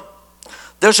problem.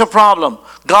 There's a problem.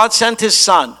 God sent his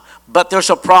son, but there's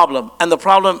a problem. And the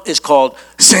problem is called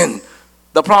sin.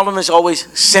 The problem is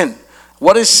always sin.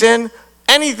 What is sin?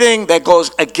 Anything that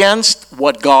goes against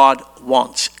what God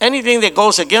wants. Anything that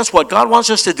goes against what God wants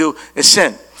us to do is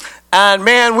sin. And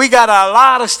man, we got a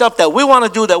lot of stuff that we want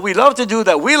to do, that we love to do,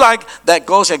 that we like, that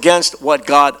goes against what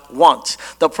God wants.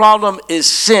 The problem is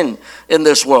sin in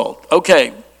this world.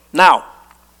 Okay, now,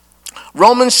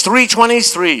 Romans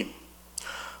 3:23.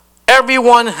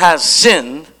 Everyone has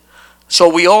sinned, so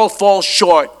we all fall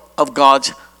short of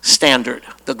God's standard,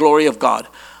 the glory of God.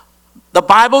 The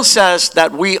Bible says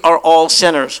that we are all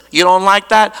sinners. You don't like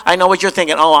that? I know what you're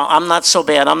thinking. Oh, I'm not so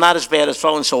bad. I'm not as bad as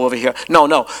so-and-so over here.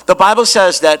 No. The Bible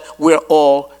says that we're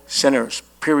all sinners,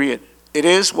 period. It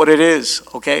is what it is,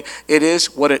 okay? It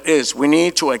is what it is. We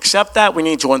need to accept that. We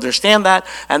need to understand that.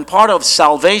 And part of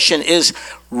salvation is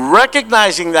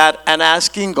recognizing that and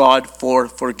asking God for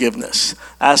forgiveness.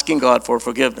 Asking God for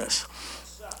forgiveness.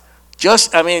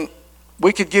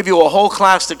 We could give you a whole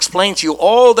class to explain to you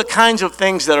all the kinds of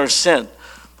things that are sin.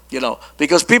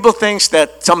 Because people think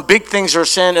that some big things are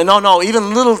sin. And no,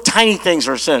 even little tiny things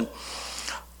are sin.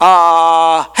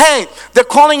 Hey, they're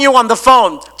calling you on the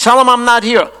phone. Tell them I'm not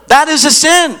here. That is a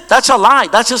sin. That's a lie.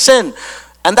 That's a sin.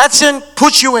 And that sin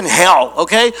puts you in hell,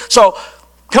 okay? So,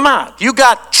 come on. You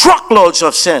got truckloads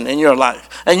of sin in your life.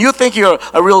 And you think you're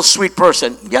a real sweet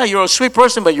person. Yeah, you're a sweet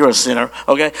person, but you're a sinner,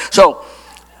 okay? So,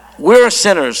 we're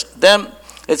sinners. Then,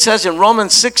 it says in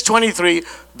Romans 6:23,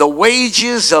 the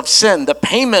wages of sin, the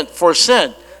payment for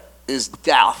sin is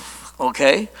death,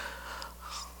 okay?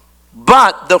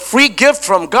 But the free gift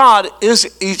from God is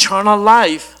eternal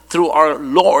life through our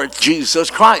Lord Jesus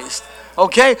Christ.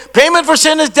 Okay? Payment for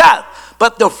sin is death.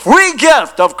 But the free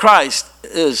gift of Christ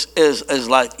is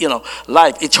life,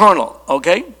 life eternal.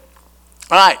 Okay?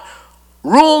 All right.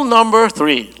 Rule number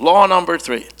 3. Law number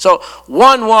 3. So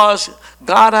one was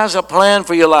God has a plan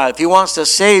for your life. He wants to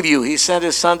save you. He sent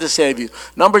his son to save you.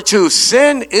 Number 2,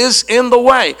 sin is in the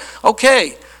way.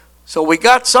 Okay. So we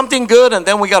got something good and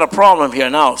then we got a problem here.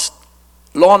 Now,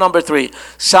 law number 3,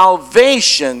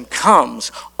 salvation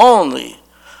comes only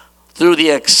through the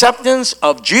acceptance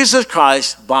of Jesus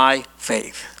Christ by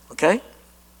faith. Okay?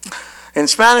 In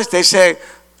Spanish they say,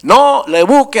 no le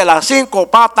busque las 5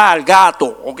 patas al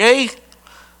gato. Okay?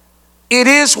 It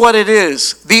is what it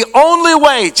is. The only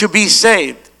way to be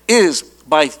saved is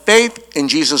by faith in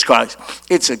Jesus Christ.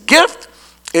 It's a gift.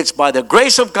 It's by the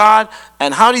grace of God.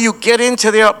 And how do you get into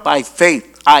there? By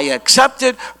faith. I accept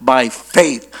it by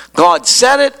faith. God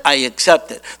said it, I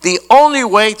accept it. The only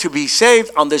way to be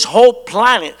saved on this whole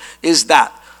planet is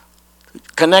that.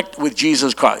 Connect with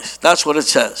Jesus Christ. That's what it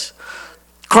says.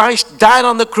 Christ died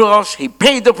on the cross. He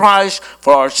paid the price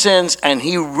for our sins and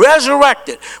he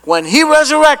resurrected. When he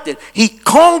resurrected, he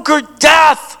conquered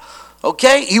death.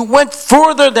 Okay? He went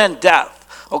further than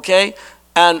death. Okay?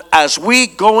 And as we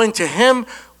go into him,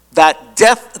 that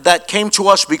death that came to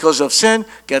us because of sin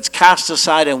gets cast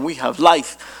aside and we have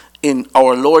life in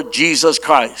our Lord Jesus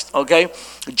Christ. Okay?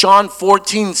 John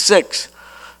 14:6.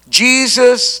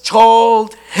 Jesus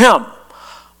told him,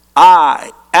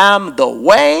 I am the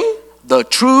way, the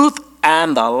truth,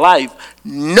 and the life.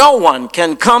 No one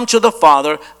can come to the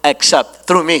Father except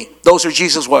through me. Those are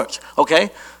Jesus' words. Okay?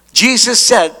 Jesus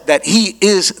said that he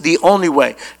is the only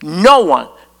way. No one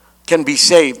can be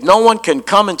saved. No one can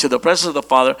come into the presence of the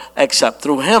Father except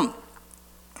through him.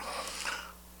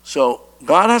 So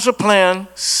God has a plan.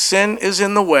 Sin is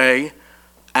in the way,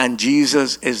 and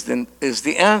Jesus is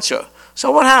the answer.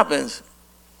 So what happens?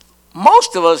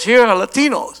 Most of us here are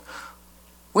Latinos.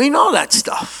 We know that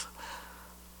stuff.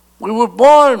 We were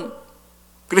born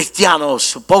Cristianos,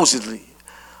 supposedly.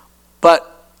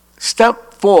 But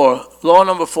step 4, law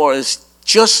number 4, is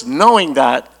just knowing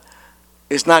that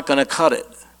is not going to cut it.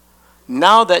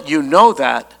 Now that you know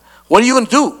that, what are you going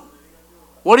to do?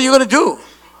 What are you going to do?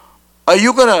 Are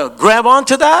you going to grab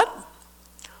onto that?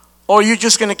 Or are you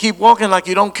just going to keep walking like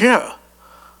you don't care?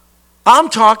 I'm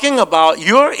talking about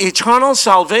your eternal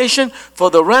salvation for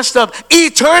the rest of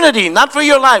eternity, not for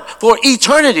your life, for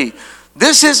eternity.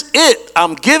 This is it.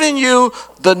 I'm giving you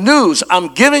the news.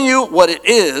 I'm giving you what it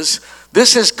is.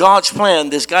 This is God's plan.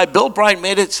 This guy, Bill Bright,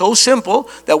 made it so simple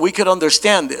that we could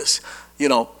understand this, you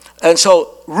know. And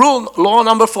so law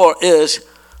number 4 is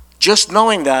just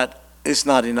knowing that is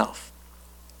not enough.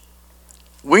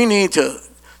 We need to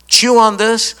chew on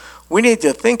this. We need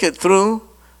to think it through.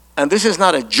 And this is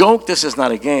not a joke. This is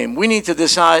not a game. We need to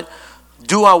decide,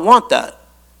 do I want that?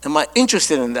 Am I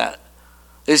interested in that?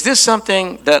 Is this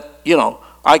something that, you know,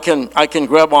 I can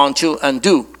grab onto and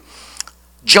do?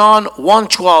 John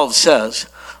 1:12 says,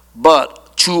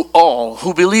 but to all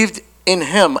who believed in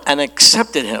him and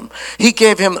accepted him, he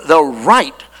gave him the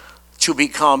right to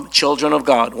become children of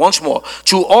God. Once more,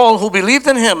 to all who believed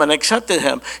in him and accepted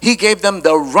him, he gave them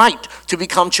the right to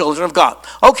become children of God.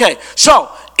 Okay, so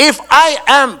if I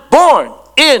am born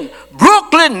in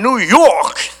Brooklyn, New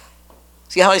York,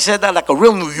 see how I said that like a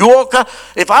real New Yorker?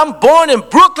 If I'm born in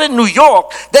Brooklyn, New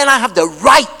York, then I have the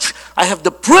right, I have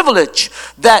the privilege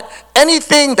that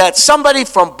anything that somebody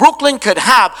from Brooklyn could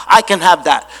have, I can have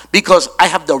that because I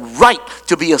have the right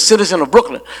to be a citizen of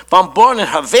Brooklyn. If I'm born in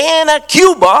Havana,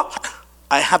 Cuba,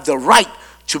 I have the right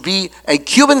to be a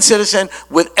Cuban citizen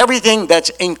with everything that's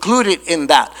included in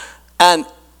that. And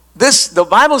this, the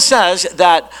Bible says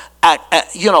that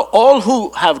all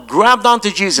who have grabbed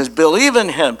onto Jesus, believe in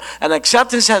him, and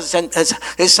accept his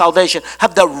salvation,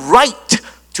 have the right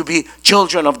to be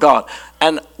children of God.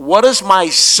 And what is my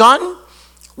son?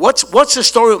 What's the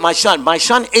story with my son? My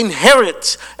son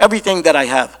inherits everything that I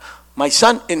have. My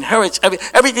son inherits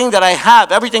everything that I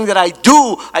have, everything that I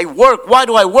do. I work. Why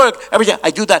do I work? Everything.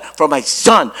 I do that for my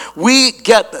son. We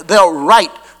get the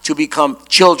right to become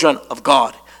children of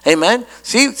God. Amen.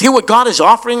 See what God is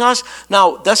offering us?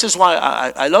 Now, this is why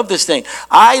I love this thing.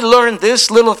 I learned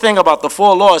this little thing about the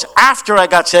 4 laws after I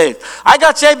got saved. I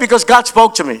got saved because God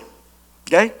spoke to me.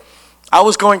 Okay? I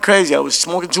was going crazy. I was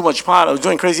smoking too much pot. I was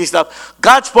doing crazy stuff.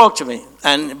 God spoke to me.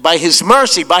 And by his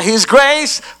mercy, by his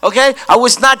grace, okay, I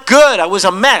was not good. I was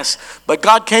a mess. But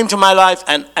God came to my life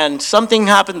and something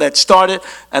happened that started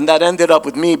and that ended up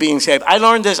with me being saved. I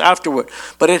learned this afterward.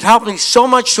 But it helped me so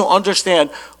much to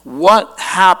understand what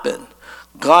happened.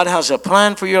 God has a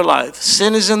plan for your life.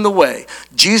 Sin is in the way.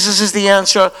 Jesus is the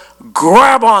answer.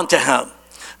 Grab onto him.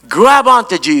 Grab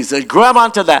onto Jesus. Grab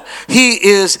onto that. He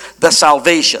is the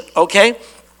salvation. Okay?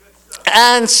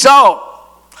 And so,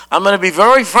 I'm going to be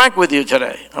very frank with you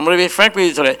today.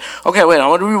 Okay, wait. I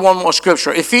want to read one more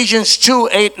scripture. Ephesians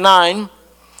 2:8-9.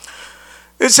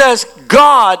 It says,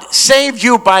 God saved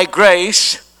you by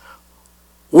grace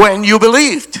when you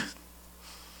believed.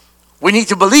 We need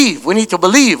to believe. We need to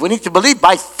believe. We need to believe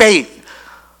by faith.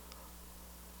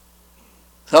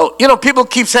 So, people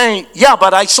keep saying, yeah,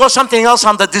 but I saw something else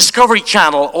on the Discovery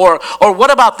Channel, or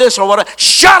what about this, or what?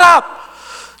 Shut up!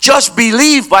 Just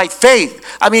believe by faith.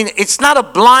 I mean, it's not a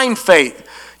blind faith.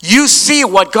 You see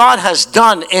what God has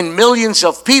done in millions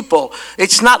of people.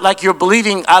 It's not like you're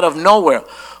believing out of nowhere.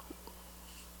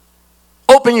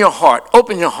 Open your heart.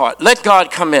 Open your heart. Let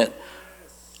God come in.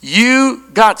 You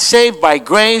got saved by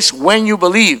grace when you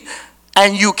believe.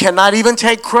 And you cannot even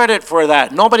take credit for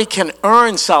that. Nobody can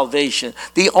earn salvation.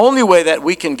 The only way that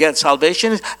we can get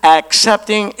salvation is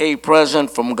accepting a present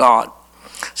from God.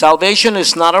 Salvation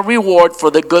is not a reward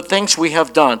for the good things we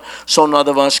have done, so none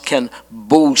of us can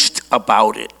boast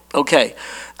about it. Okay,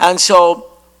 and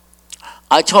so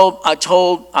I told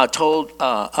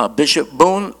Bishop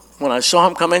Boone when I saw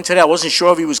him come in today. I wasn't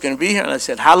sure if he was going to be here, and I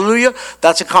said, "Hallelujah!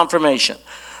 That's a confirmation."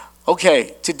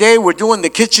 Okay, today we're doing the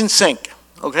kitchen sink.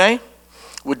 Okay.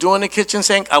 We're doing the kitchen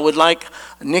sink. I would like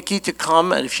Nikki to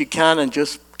come, and if she can, and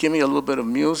just give me a little bit of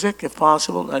music, if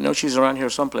possible. I know she's around here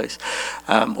someplace,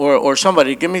 or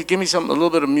somebody give me a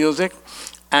little bit of music,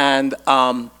 and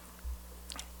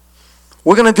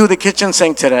we're gonna do the kitchen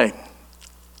sink today.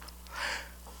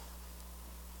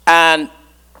 And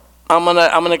I'm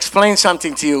gonna explain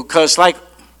something to you, because like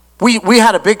we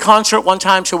had a big concert one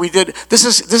time, so we did. This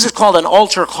is called an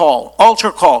altar call.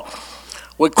 Altar call.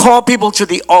 We call people to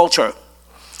the altar.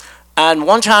 And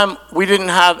one time we didn't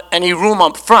have any room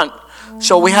up front,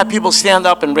 so we had people stand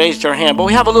up and raise their hand. But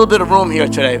we have a little bit of room here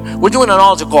today. We're doing an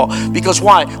altar call because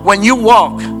why? When you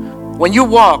walk when you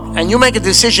walk and you make a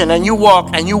decision and you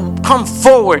walk and you come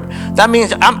forward, that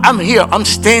means I'm here. I'm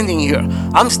standing here.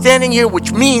 I'm standing here,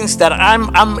 which means that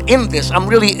I'm in this. I'm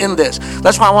really in this.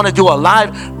 That's why I want to do a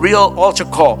live, real altar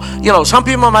call. You know, some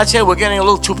people might say we're getting a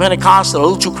little too Pentecostal, a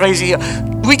little too crazy here.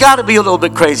 We got to be a little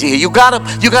bit crazy here. You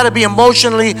gotta be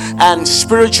emotionally and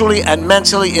spiritually and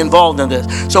mentally involved in this.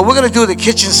 So we're going to do the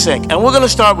kitchen sink, and we're going to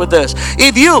start with this.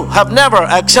 If you have never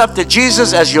accepted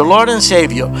Jesus as your Lord and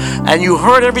Savior, and you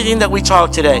heard everything that we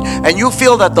talked today, and you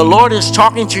feel that the Lord is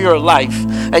talking to your life,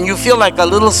 and you feel like a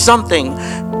little something,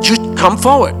 just come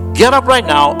forward. Get up right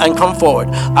now and come forward.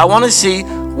 I want to see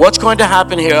what's going to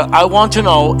happen here. I want to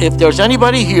know if there's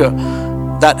anybody here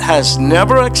that has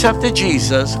never accepted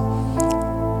Jesus,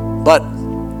 but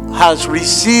has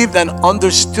received and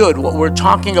understood what we're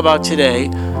talking about today,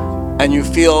 and you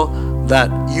feel that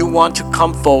you want to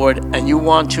come forward and you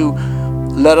want to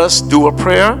let us do a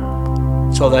prayer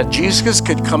so that Jesus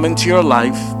could come into your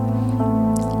life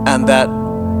and that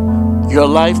your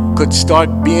life could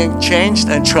start being changed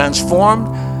and transformed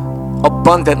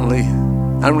abundantly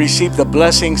and receive the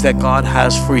blessings that God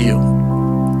has for you.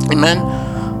 Amen.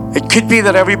 It could be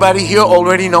that everybody here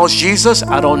already knows Jesus.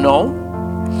 I don't know.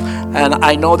 And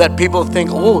I know that people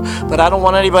think, oh, but I don't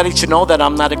want anybody to know that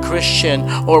I'm not a Christian,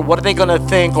 or what are they going to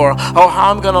think, or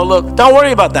how I'm going to look. Don't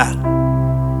worry about that.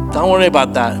 Don't worry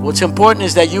about that. What's important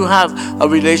is that you have a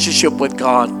relationship with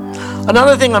God.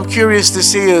 Another thing I'm curious to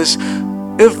see is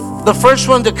if the first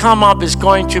one to come up is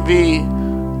going to be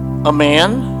a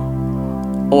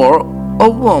man or a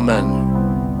woman.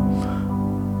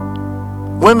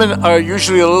 Women are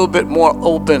usually a little bit more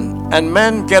open, and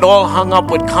men get all hung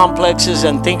up with complexes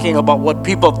and thinking about what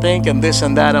people think and this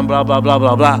and that and blah, blah, blah,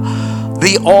 blah, blah.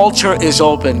 The altar is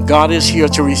open. God is here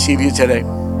to receive you today.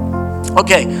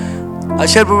 Okay, I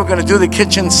said we were going to do the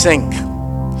kitchen sink.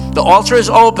 The altar is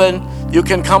open. You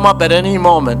can come up at any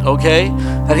moment, okay?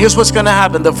 And here's what's going to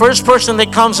happen. The first person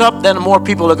that comes up, then more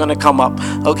people are going to come up,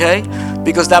 okay?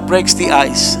 Because that breaks the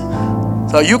ice.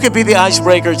 So you could be the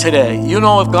icebreaker today. You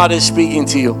know if God is speaking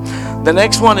to you. The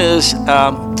next one is,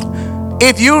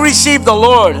 if you received the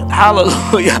Lord,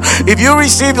 hallelujah. If you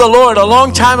received the Lord a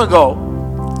long time ago,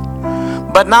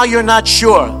 but now you're not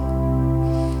sure.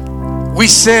 We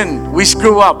sin, we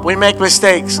screw up, we make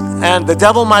mistakes. And the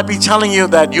devil might be telling you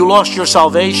that you lost your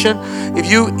salvation. If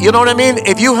you know what I mean?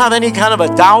 If you have any kind of a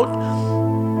doubt,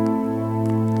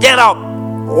 get up,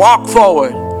 walk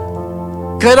forward.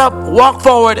 Get up, walk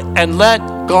forward, and let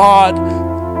God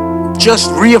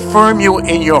just reaffirm you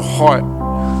in your heart.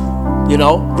 You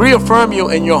know, reaffirm you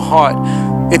in your heart.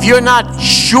 If you're not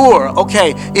sure,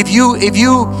 okay, if you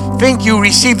think you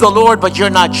received the Lord, but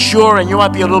you're not sure and you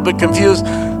might be a little bit confused,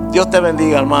 Dios te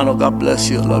bendiga, hermano. God bless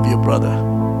you. Love you, brother.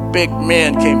 Big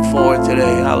man came forward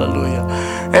today. Hallelujah.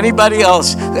 Anybody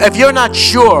else? If you're not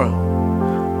sure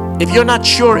if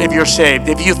you're saved,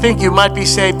 if you think you might be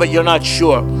saved, but you're not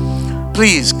sure,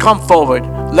 please come forward.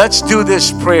 Let's do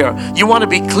this prayer. You want to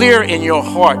be clear in your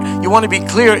heart. You want to be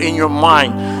clear in your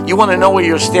mind. You want to know where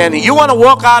you're standing. You want to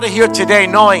walk out of here today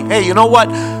knowing, hey, you know what?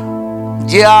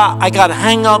 Yeah, I got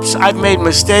hang-ups. I've made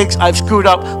mistakes. I've screwed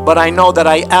up. But I know that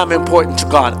I am important to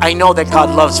God. I know that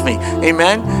God loves me.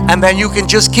 Amen? And then you can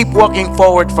just keep walking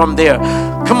forward from there.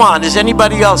 Come on, is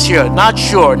anybody else here not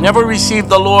sure, never received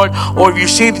the Lord, or you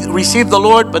received the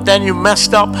Lord, but then you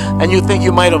messed up and you think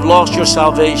you might have lost your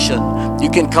salvation? You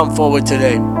can come forward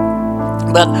today.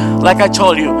 But like I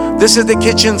told you, this is the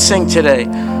kitchen sink today.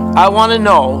 I want to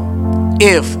know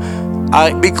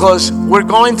because we're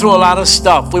going through a lot of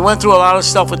stuff. We went through a lot of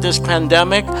stuff with this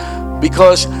pandemic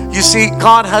because, you see,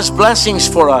 God has blessings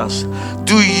for us.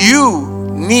 Do you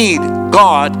need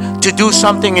God to do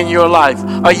something in your life?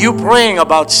 Are you praying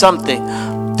about something?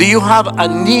 Do you have a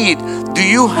need? Do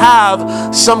you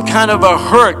have some kind of a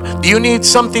hurt? Do you need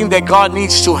something that God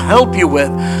needs to help you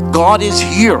with? God is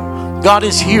here. God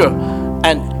is here.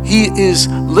 And He is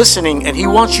listening, and He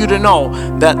wants you to know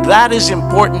that that is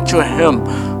important to Him.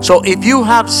 So if you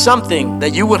have something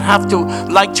that you would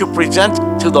like to present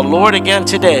to the Lord again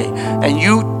today, and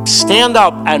you stand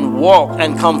up and walk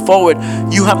and come forward,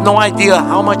 you have no idea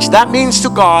how much that means to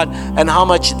God and how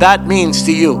much that means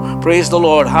to you. Praise the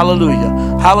Lord. Hallelujah.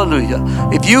 Hallelujah.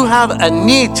 If you have a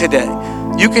need today,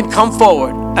 you can come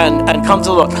forward and come to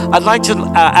the Lord. I'd like to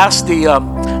ask the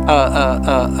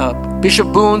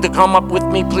Bishop Boone to come up with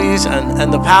me, please,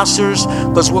 and the pastors,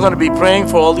 because we're going to be praying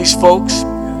for all these folks.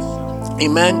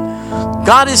 Amen.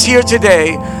 God is here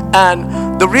today,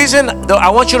 and the reason I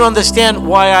want you to understand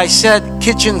why I said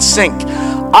kitchen sink.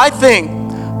 I think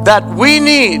that we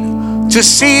need to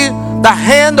see the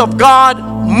hand of God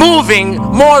moving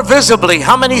more visibly.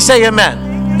 How many say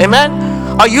amen? Amen.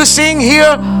 Are you seeing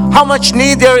here how much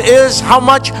need there is? How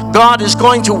much God is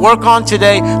going to work on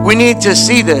today? We need to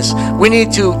see this. We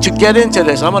need to get into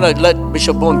this. I'm going to let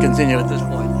Bishop Boone continue at this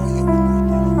point.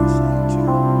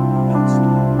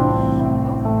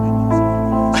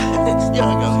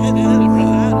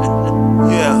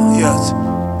 Yeah, yes.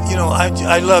 You know,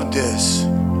 I love this,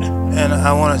 and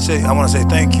I want to say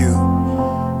thank you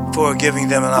for giving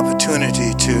them an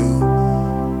opportunity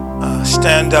to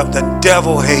stand up. The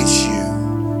devil hates you,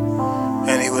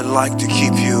 and he would like to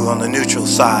keep you on the neutral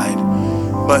side.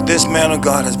 But this man of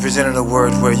God has presented a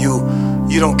word where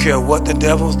you don't care what the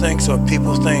devil thinks or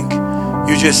people think.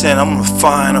 You're just saying, I'm going to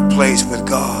find a place with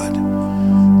God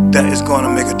that is going to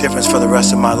make a difference for the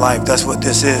rest of my life. That's what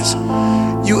this is.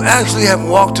 You actually have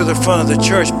walked to the front of the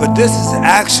church, but this is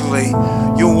actually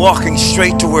you're walking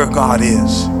straight to where God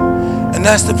is. And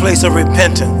that's the place of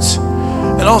repentance.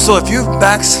 And also, if you've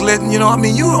backslidden, you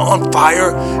were on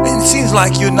fire, and it seems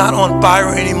like you're not on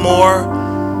fire anymore.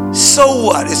 So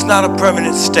what? It's not a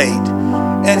permanent state.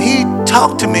 And he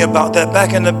talked to me about that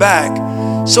back in the back.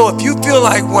 So if you feel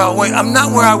like, well, wait, I'm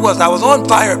not where I was on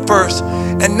fire at first,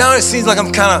 and now it seems like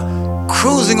I'm kind of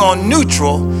cruising on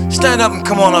neutral, stand up and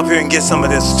come on up here and get some of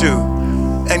this too.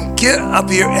 And get up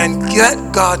here and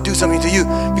let God do something to you.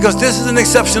 Because this is an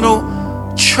exceptional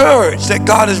church that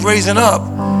God is raising up.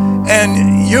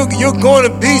 And you're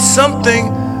going to be something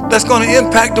that's going to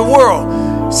impact the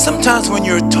world. Sometimes when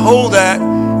you're told that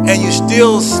and you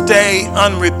still stay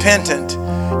unrepentant,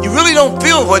 you really don't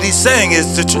feel what he's saying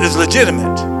is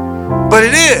legitimate. But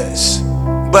it is.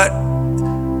 But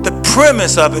the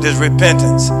premise of it is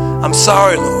repentance. I'm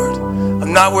sorry, Lord.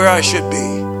 I'm not where I should be.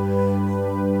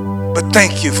 But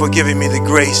thank you for giving me the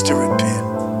grace to repent.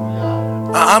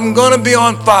 I'm going to be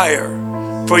on fire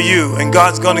for you, and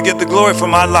God's going to get the glory for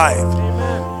my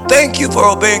life. Thank you for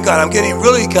obeying God. I'm getting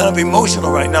really kind of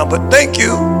emotional right now, but thank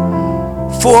you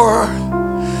for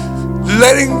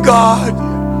letting God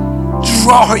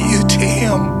draw you to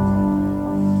Him.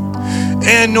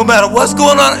 And no matter what's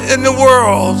going on in the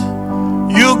world,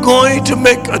 you're going to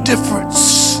make a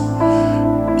difference.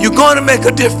 You're going to make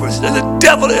a difference. And the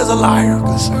devil is a liar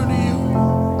concerning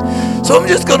you. So I'm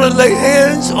just going to lay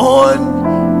hands on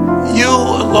you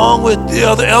along with the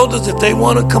other elders. If they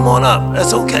want to come on up,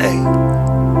 that's okay.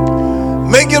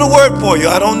 May get a word for you,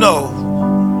 I don't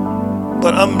know.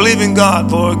 But I'm believing God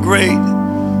for a great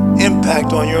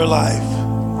impact on your life.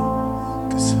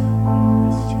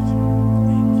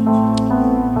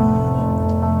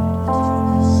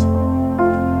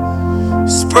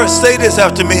 First, say this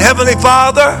after me. Heavenly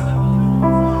Father,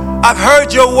 I've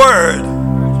heard your word.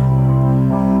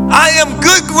 I am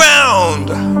good ground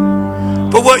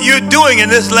for what you're doing in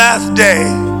this last day.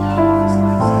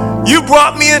 You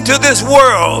brought me into this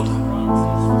world.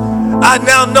 I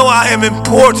now know I am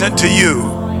important to you.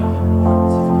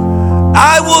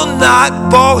 I will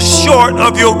not fall short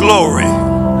of your glory.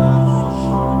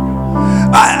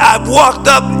 I've walked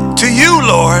up to you,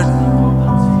 Lord.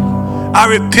 I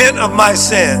repent of my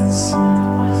sins.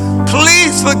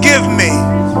 Please forgive me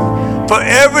for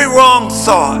every wrong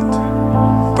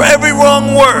thought, for every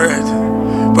wrong word,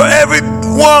 for every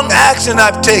wrong action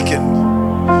I've taken.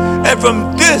 And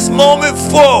from this moment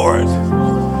forward,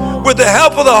 with the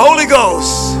help of the Holy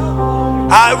Ghost,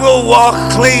 I will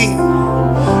walk clean.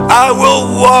 I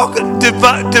will walk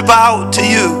devout to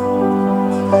you.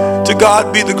 To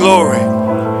God be the glory.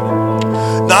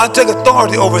 Now I take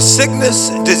authority over sickness,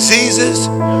 diseases,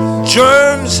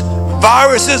 germs,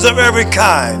 viruses of every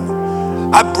kind.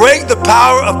 I break the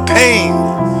power of pain,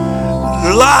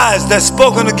 lies that's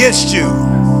spoken against you,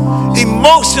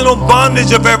 emotional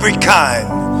bondage of every kind.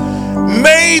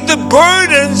 May the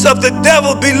burdens of the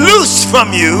devil be loosed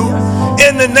from you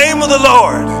in the name of the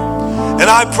Lord. And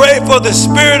I pray for the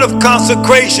spirit of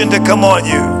consecration to come on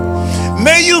you.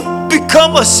 May you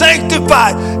become a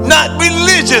sanctified, not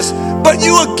religious, but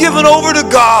you are given over to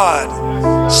God,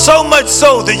 so much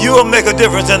so that you will make a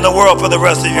difference in the world for the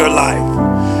rest of your life.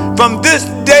 From this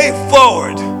day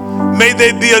forward, may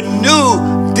there be a new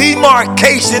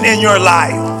demarcation in your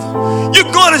life.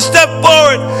 You're going to step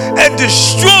forward and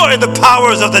destroy the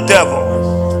powers of the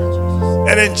devil.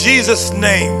 And in Jesus'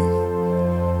 name,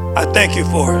 I thank you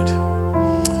for it.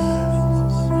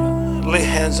 Lay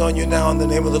hands on you now in the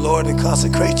name of the Lord and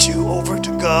consecrate you over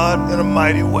to God in a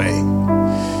mighty way.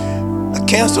 I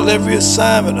cancel every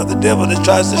assignment of the devil that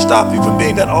tries to stop you from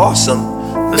being that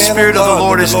awesome The Spirit of the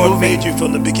Lord is moving. made you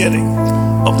from the beginning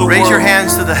of the Raise world. your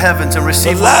hands to the heavens and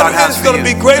receive The what God latter has is for going to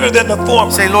you. be greater than the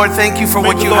former. Say, Lord, thank you for May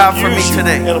what the you Lord have for me use you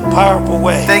today. in a powerful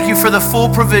way. Thank you for the full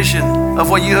provision of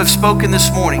what you have spoken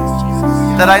this morning,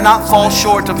 that I not fall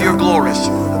short of your glory,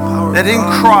 that in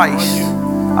Christ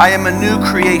I am a new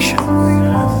creation.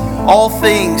 All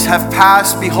things have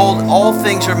passed. Behold, all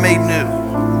things are made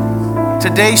new.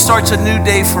 Today starts a new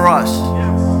day for us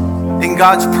in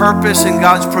God's purpose, in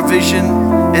God's provision,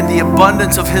 in the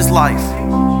abundance of His life.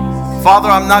 Father,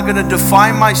 I'm not going to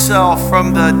define myself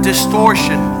from the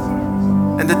distortion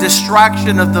and the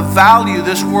distraction of the value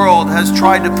this world has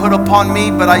tried to put upon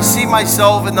me, but I see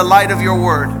myself in the light of your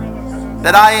word,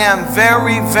 that I am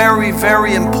very, very,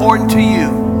 very important to you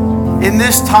in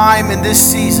this time, in this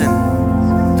season,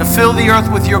 to fill the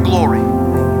earth with your glory.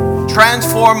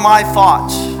 Transform my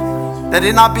thoughts, that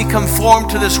it not be conformed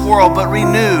to this world, but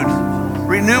renewed.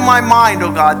 Renew my mind,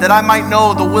 O God, that I might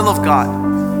know the will of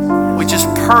God, which is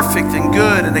perfect and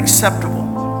good and acceptable.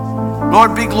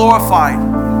 Lord, be glorified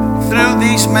through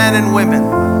these men and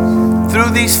women,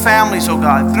 through these families, O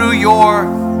God, through your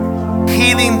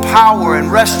healing power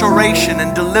and restoration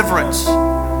and deliverance.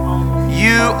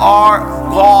 You are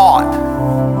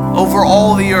God over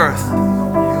all the earth.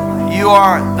 You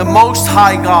are the most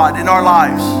high God in our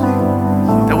lives,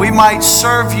 that we might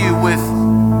serve you with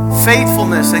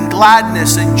faithfulness and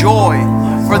gladness and joy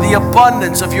for the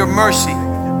abundance of your mercy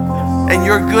and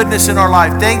your goodness in our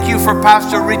life. Thank you for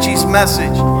Pastor Richie's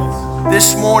message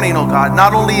this morning, oh God,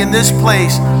 not only in this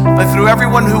place, but through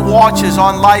everyone who watches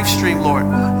on live stream, Lord.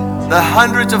 The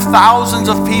hundreds of thousands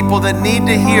of people that need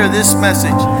to hear this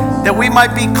message, that we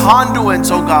might be conduits,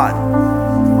 oh God,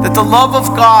 that the love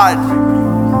of God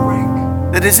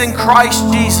that is in Christ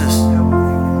Jesus,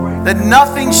 that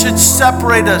nothing should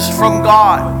separate us from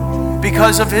God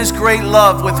because of His great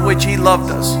love with which He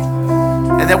loved us.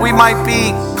 And that we might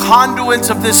be conduits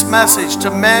of this message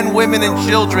to men, women, and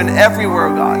children everywhere,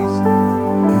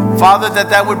 God. Father,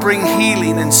 that would bring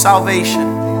healing and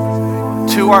salvation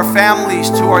to our families,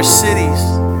 to our cities,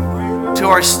 to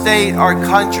our state, our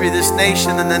country, this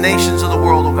nation, and the nations of the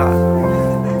world, oh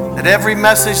God. That every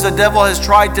message the devil has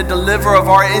tried to deliver of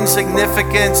our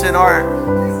insignificance and our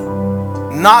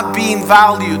not being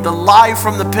valued, the lie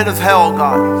from the pit of hell,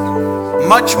 God,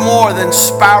 much more than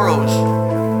sparrows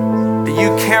that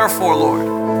you care for, Lord.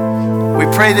 We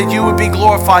pray that you would be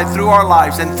glorified through our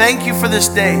lives. And thank you for this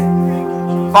day.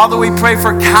 Father, we pray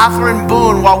for Catherine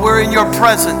Boone while we're in your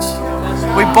presence.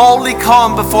 We boldly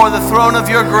come before the throne of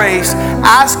your grace,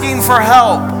 asking for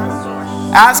help,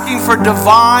 asking for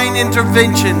divine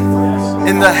intervention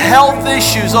in the health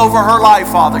issues over her life,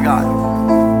 Father God.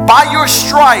 By your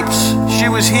stripes, she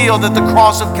was healed at the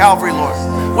cross of Calvary, Lord.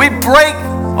 We break,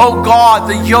 oh God,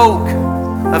 the yoke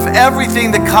of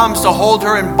everything that comes to hold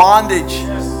her in bondage,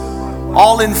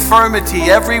 all infirmity,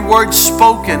 every word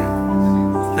spoken,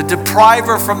 to deprive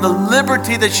her from the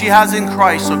liberty that she has in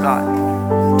Christ, oh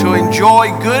God, to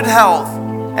enjoy good health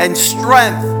and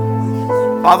strength.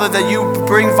 Father, that you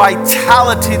bring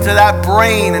vitality to that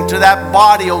brain and to that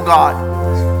body, oh God,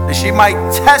 that she might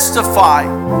testify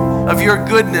of your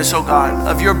goodness, oh God,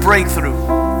 of your breakthrough,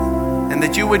 and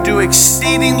that you would do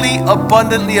exceedingly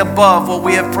abundantly above what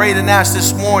we have prayed and asked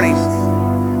this morning.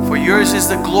 For yours is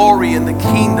the glory and the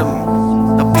kingdom,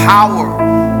 the power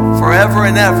forever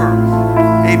and ever.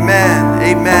 Amen,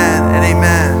 amen, and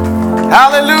amen.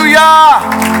 Hallelujah!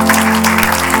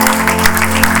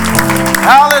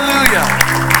 Hallelujah!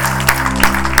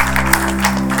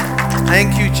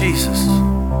 Thank you, Jesus.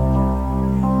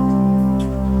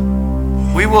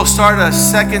 We will start a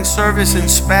second service in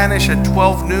Spanish at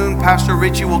 12 noon. Pastor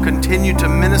Richie will continue to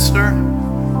minister.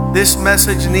 This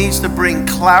message needs to bring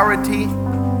clarity.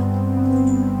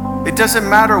 It doesn't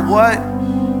matter what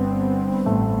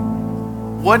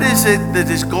is it that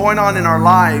is going on in our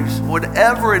lives.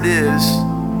 Whatever it is,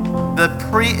 the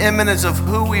preeminence of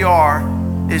who we are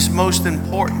is most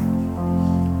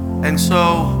important. And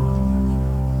so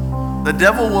the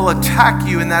devil will attack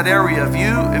you in that area.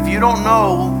 If you don't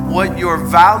know what your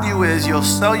value is, you'll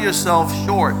sell yourself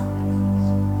short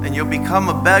and you'll become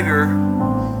a beggar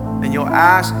and you'll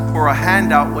ask for a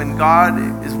handout when God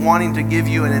is wanting to give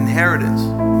you an inheritance.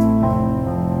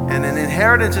 And an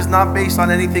inheritance is not based on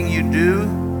anything you do.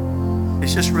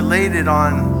 It's just related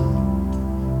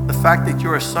on the fact that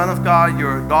you're a son of God,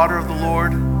 you're a daughter of the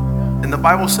Lord. And the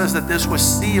Bible says that this was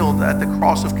sealed at the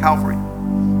cross of Calvary.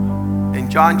 In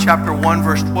John chapter 1,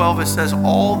 verse 12, it says,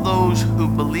 all those who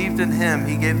believed in him,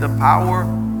 he gave the power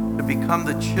to become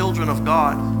the children of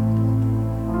God,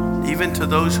 even to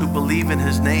those who believe in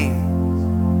his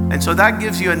name. And so that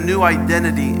gives you a new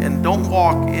identity, and don't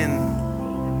walk in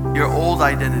your old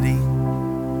identity.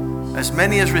 As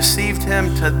many as received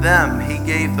him, to them he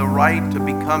gave the right to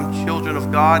become children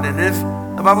of God. And if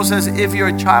the Bible says, if you're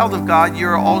a child of God,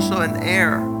 you're also an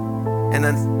heir and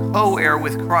a co-heir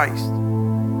with Christ.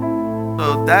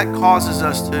 So that causes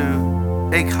us to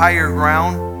take higher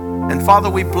ground. And Father,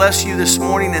 we bless you this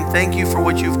morning and thank you for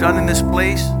what you've done in this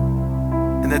place.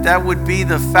 And that would be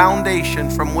the foundation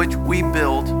from which we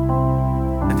build.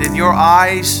 That in your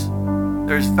eyes,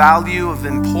 there's value of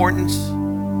importance.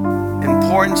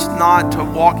 Importance not to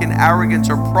walk in arrogance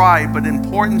or pride, but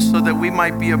importance so that we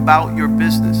might be about your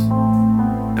business.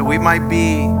 That we might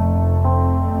be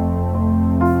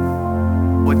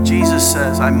what Jesus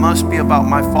says, I must be about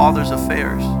my Father's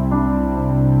affairs.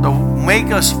 So make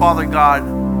us, Father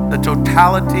God, the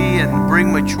totality and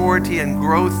bring maturity and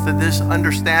growth to this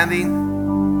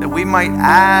understanding, that we might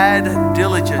add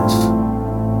diligence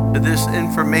to this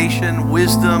information,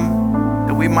 wisdom,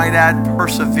 that we might add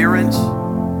perseverance,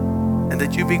 and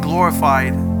that you be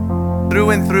glorified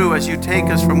through and through as you take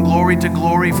us from glory to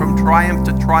glory, from triumph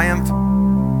to triumph,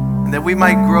 and that we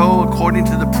might grow according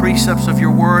to the precepts of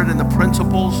your word and the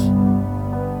principles.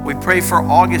 We pray for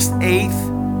August 8th,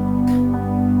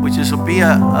 which will be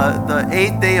the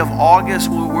 8th day of August.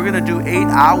 We're going to do 8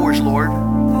 hours, Lord,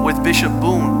 with Bishop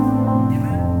Boone.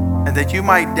 And that you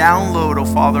might download, oh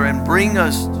Father, and bring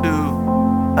us to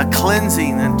a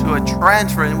cleansing and to a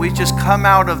transfer. And we just come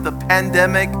out of the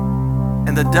pandemic,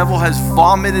 and the devil has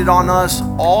vomited on us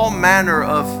all manner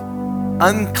of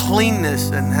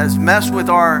uncleanness and has messed with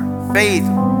our faith,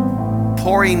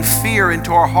 pouring fear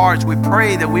into our hearts. We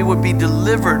pray that we would be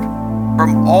delivered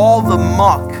from all the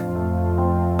muck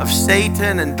of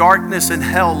Satan and darkness and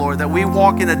hell, Lord, that we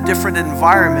walk in a different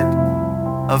environment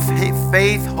of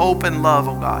faith, hope, and love,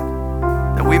 oh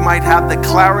God, that we might have the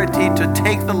clarity to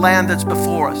take the land that's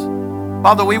before us.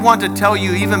 Father, we want to tell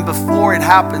you even before it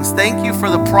happens, thank you for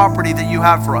the property that you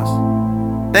have for us.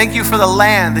 Thank you for the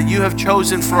land that you have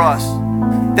chosen for us.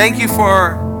 Thank you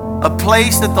for a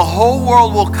place that the whole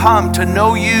world will come to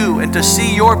know you and to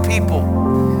see your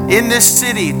people in this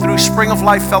city through Spring of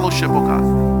Life Fellowship, oh God.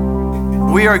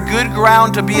 We are good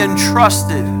ground to be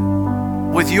entrusted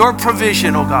with your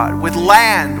provision, oh God, with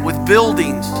land, with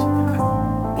buildings,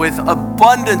 with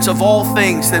abundance of all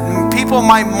things, that people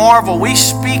might marvel. We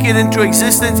speak it into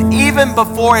existence even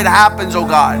before it happens, oh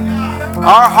God.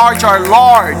 Our hearts are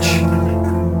large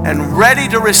and ready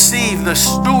to receive the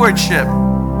stewardship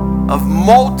of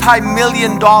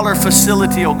multi-million-dollar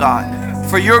facility, oh God,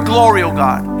 for your glory, oh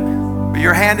God. For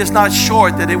your hand is not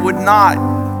short, that it would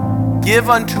not give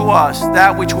unto us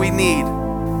that which we need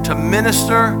to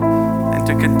minister and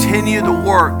to continue the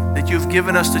work that you've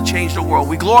given us to change the world.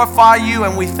 We glorify you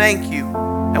and we thank you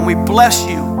and we bless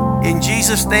you in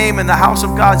Jesus' name. And the house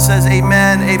of God says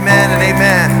amen, amen, and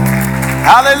amen.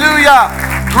 Hallelujah.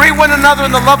 Greet one another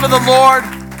in the love of the Lord.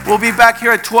 We'll be back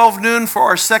here at 12 noon for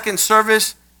our second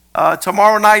service.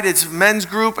 Tomorrow night it's men's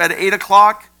group at 8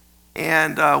 o'clock,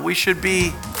 and we should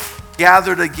be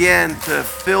gathered again to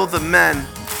fill the men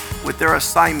with their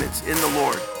assignments in the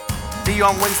Lord. See you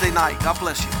on Wednesday night. God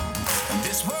bless you.